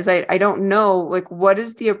this, you guys. I don't know, like, what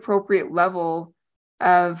is the appropriate level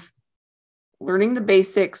of learning the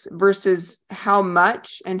basics versus how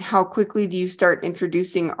much and how quickly do you start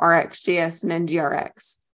introducing RxJS and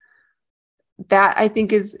NGRX? That, I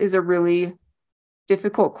think, is a really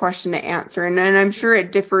difficult question to answer. And I'm sure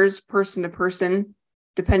it differs person to person,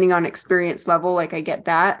 depending on experience level. Like, I get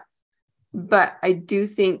that. But I do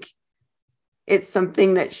think it's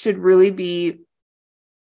something that should really be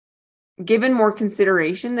given more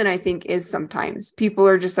consideration than I think is sometimes. People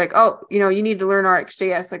are just like, oh, you need to learn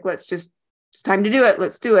RxJS. Like, it's time to do it.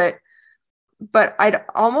 Let's do it. But I'd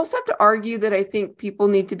almost have to argue that I think people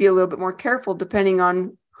need to be a little bit more careful depending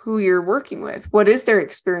on who you're working with. What is their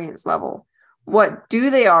experience level? What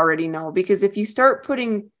do they already know? Because if you start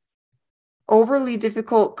putting overly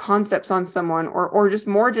difficult concepts on someone, or just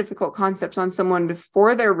more difficult concepts on someone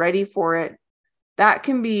before they're ready for it, that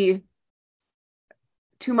can be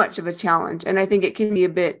too much of a challenge. And I think it can be a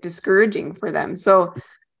bit discouraging for them. So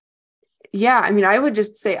I would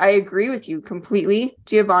just say I agree with you completely,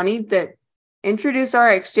 Giovanni, that introduce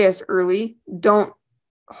RxJS early. Don't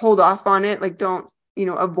hold off on it. Like, don't,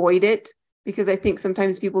 avoid it, because I think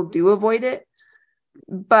sometimes people do avoid it.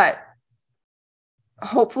 But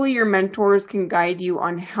hopefully your mentors can guide you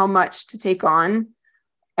on how much to take on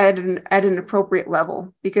at an appropriate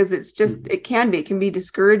level, because it can be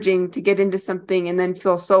discouraging to get into something and then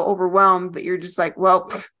feel so overwhelmed that you're just like,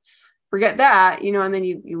 well, forget that, and then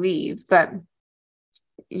you leave. But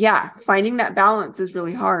finding that balance is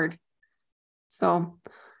really hard. So, and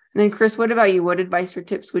then Chris, what about you? What advice or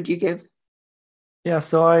tips would you give? Yeah,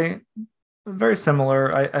 so very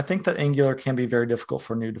similar. I think that Angular can be very difficult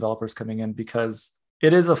for new developers coming in, because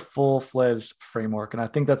it is a full-fledged framework. And I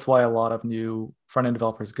think that's why a lot of new front-end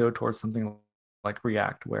developers go towards something like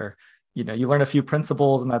React, where, you learn a few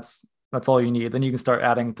principles and that's all you need. Then you can start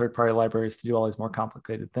adding third-party libraries to do all these more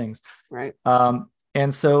complicated things. Right.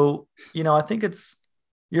 And so, I think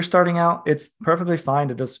you're starting out, it's perfectly fine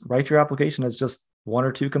to just write your application as just one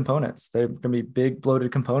or two components. They're going to be big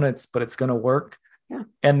bloated components, but it's going to work. Yeah.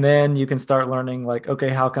 And then you can start learning, like, okay,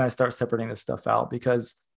 how can I start separating this stuff out?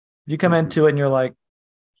 Because if you come into it and you're like,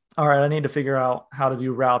 all right, I need to figure out how to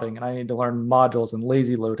do routing, and I need to learn modules and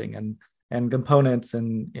lazy loading and components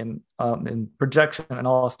and projection and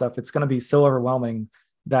all that stuff, it's going to be so overwhelming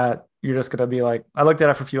that you're just going to be like, I looked at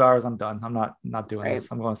it for a few hours, I'm done. I'm not doing this.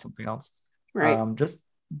 I'm going to something else. Right. Just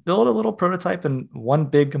build a little prototype in one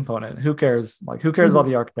big component. Who cares? Like, who cares about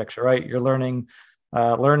the architecture, right? You're learn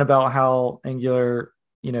about how Angular,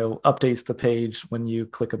 updates the page when you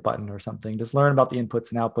click a button or something. Just learn about the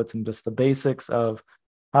inputs and outputs and just the basics of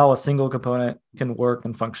how a single component can work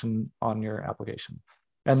and function on your application.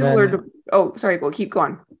 And keep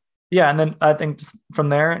going. Yeah, and then I think just from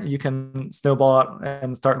there, you can snowball out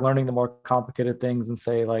and start learning the more complicated things and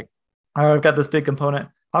say, like, all right, I've got this big component.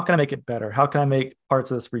 How can I make it better? How can I make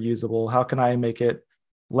parts of this reusable? How can I make it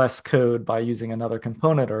less code by using another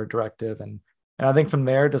component or a directive? And I think from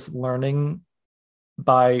there, just learning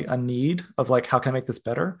by a need of, like, how can I make this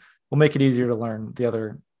better, will make it easier to learn the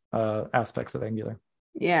other aspects of Angular.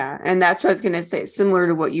 Yeah. And that's what I was going to say, similar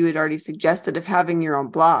to what you had already suggested of having your own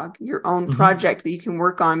blog, your own project that you can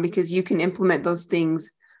work on, because you can implement those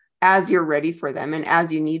things as you're ready for them and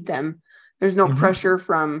as you need them. There's no pressure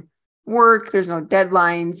from work. There's no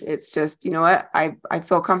deadlines. It's just, you know what, I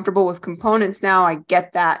feel comfortable with components now. I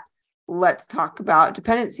get that. Let's talk about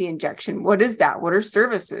dependency injection. What is that? What are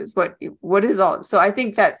services? What is all? So I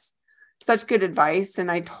think that's such good advice.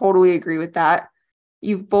 And I totally agree with that.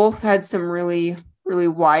 You've both had some really, really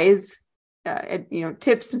wise,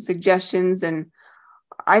 tips and suggestions. And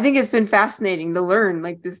I think it's been fascinating to learn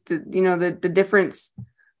like this, the difference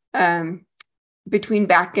between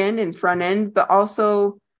backend and front end, but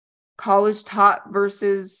also college taught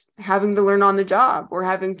versus having to learn on the job or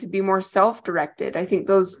having to be more self-directed. I think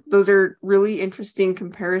those are really interesting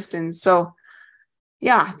comparisons. So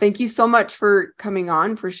yeah, thank you so much for coming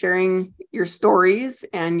on, for sharing your stories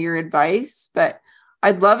and your advice. But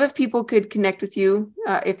I'd love if people could connect with you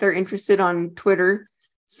if they're interested on Twitter.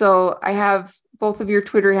 So I have both of your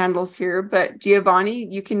Twitter handles here, but Giovanni,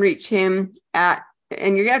 you can reach him at,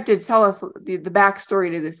 and you're gonna have to tell us the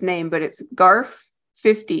backstory to this name, but it's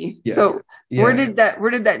Garf50. Yeah. So Yeah. where did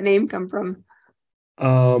that name come from?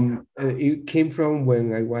 It came from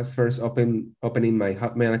when I was first opening my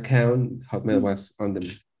Hotmail account. Hotmail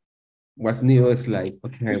was new. It's like,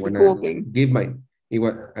 okay, I want to give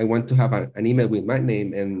I want to have an email with my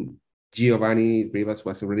name, and Giovanni Rivas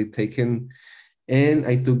was already taken. And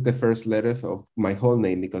I took the first letter of my whole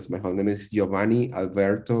name because my whole name is Giovanni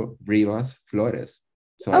Alberto Rivas Flores.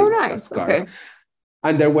 So nice. Okay.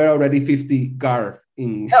 And there were already 50 Garf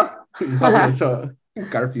in Hotmail, so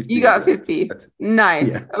Garf 50. You got 50.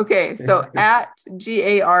 Nice. Yeah. Okay. So at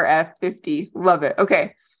GARF50. Love it.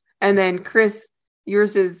 Okay. And then Chris,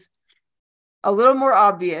 yours is a little more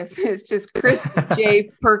obvious. It's just Chris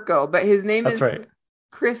J. Perko, but his name is right.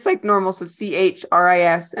 Chris like normal. So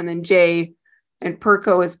CHRIS and then J, and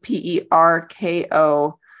Perko is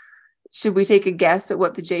PERKO. Should we take a guess at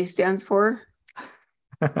what the J stands for?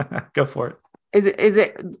 Go for it. Is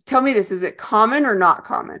it, tell me this, is it common or not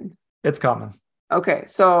common? It's common. Okay.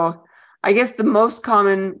 So I guess the most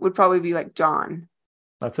common would probably be like John.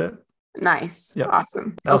 That's it. Nice. Yep.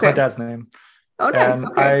 Awesome. That was my dad's name. Oh, nice.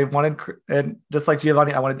 And okay. I wanted, and just like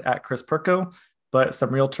Giovanni, I wanted at Chris Perko, but some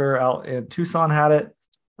realtor out in Tucson had it.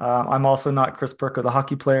 I'm also not Chris Perko, the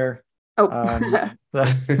hockey player. Oh,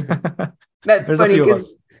 that's funny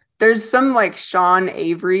because there's some like Sean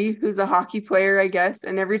Avery who's a hockey player, I guess.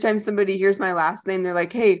 And every time somebody hears my last name, they're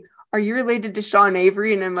like, "Hey, are you related to Sean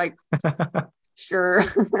Avery?" And I'm like, "Sure."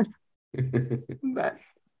 But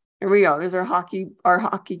here we go. There's our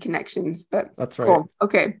hockey connections. But that's right. Cool.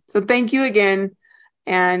 Okay, so thank you again,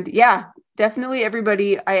 and yeah, definitely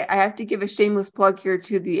everybody. I have to give a shameless plug here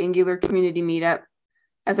to the Angular Community Meetup.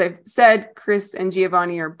 As I've said, Chris and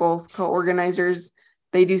Giovanni are both co-organizers.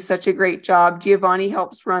 They do such a great job. Giovanni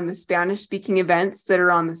helps run the Spanish-speaking events that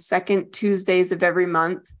are on the second Tuesdays of every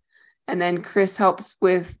month. And then Chris helps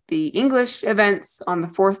with the English events on the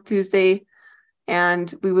fourth Tuesday.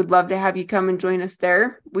 And we would love to have you come and join us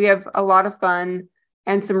there. We have a lot of fun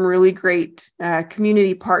and some really great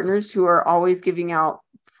community partners who are always giving out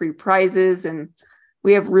free prizes. And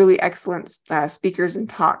we have really excellent speakers and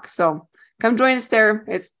talks. So come join us there.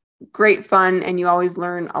 It's great fun, and you always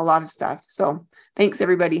learn a lot of stuff. So thanks,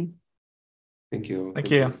 everybody. Thank you. Thank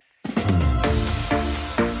you.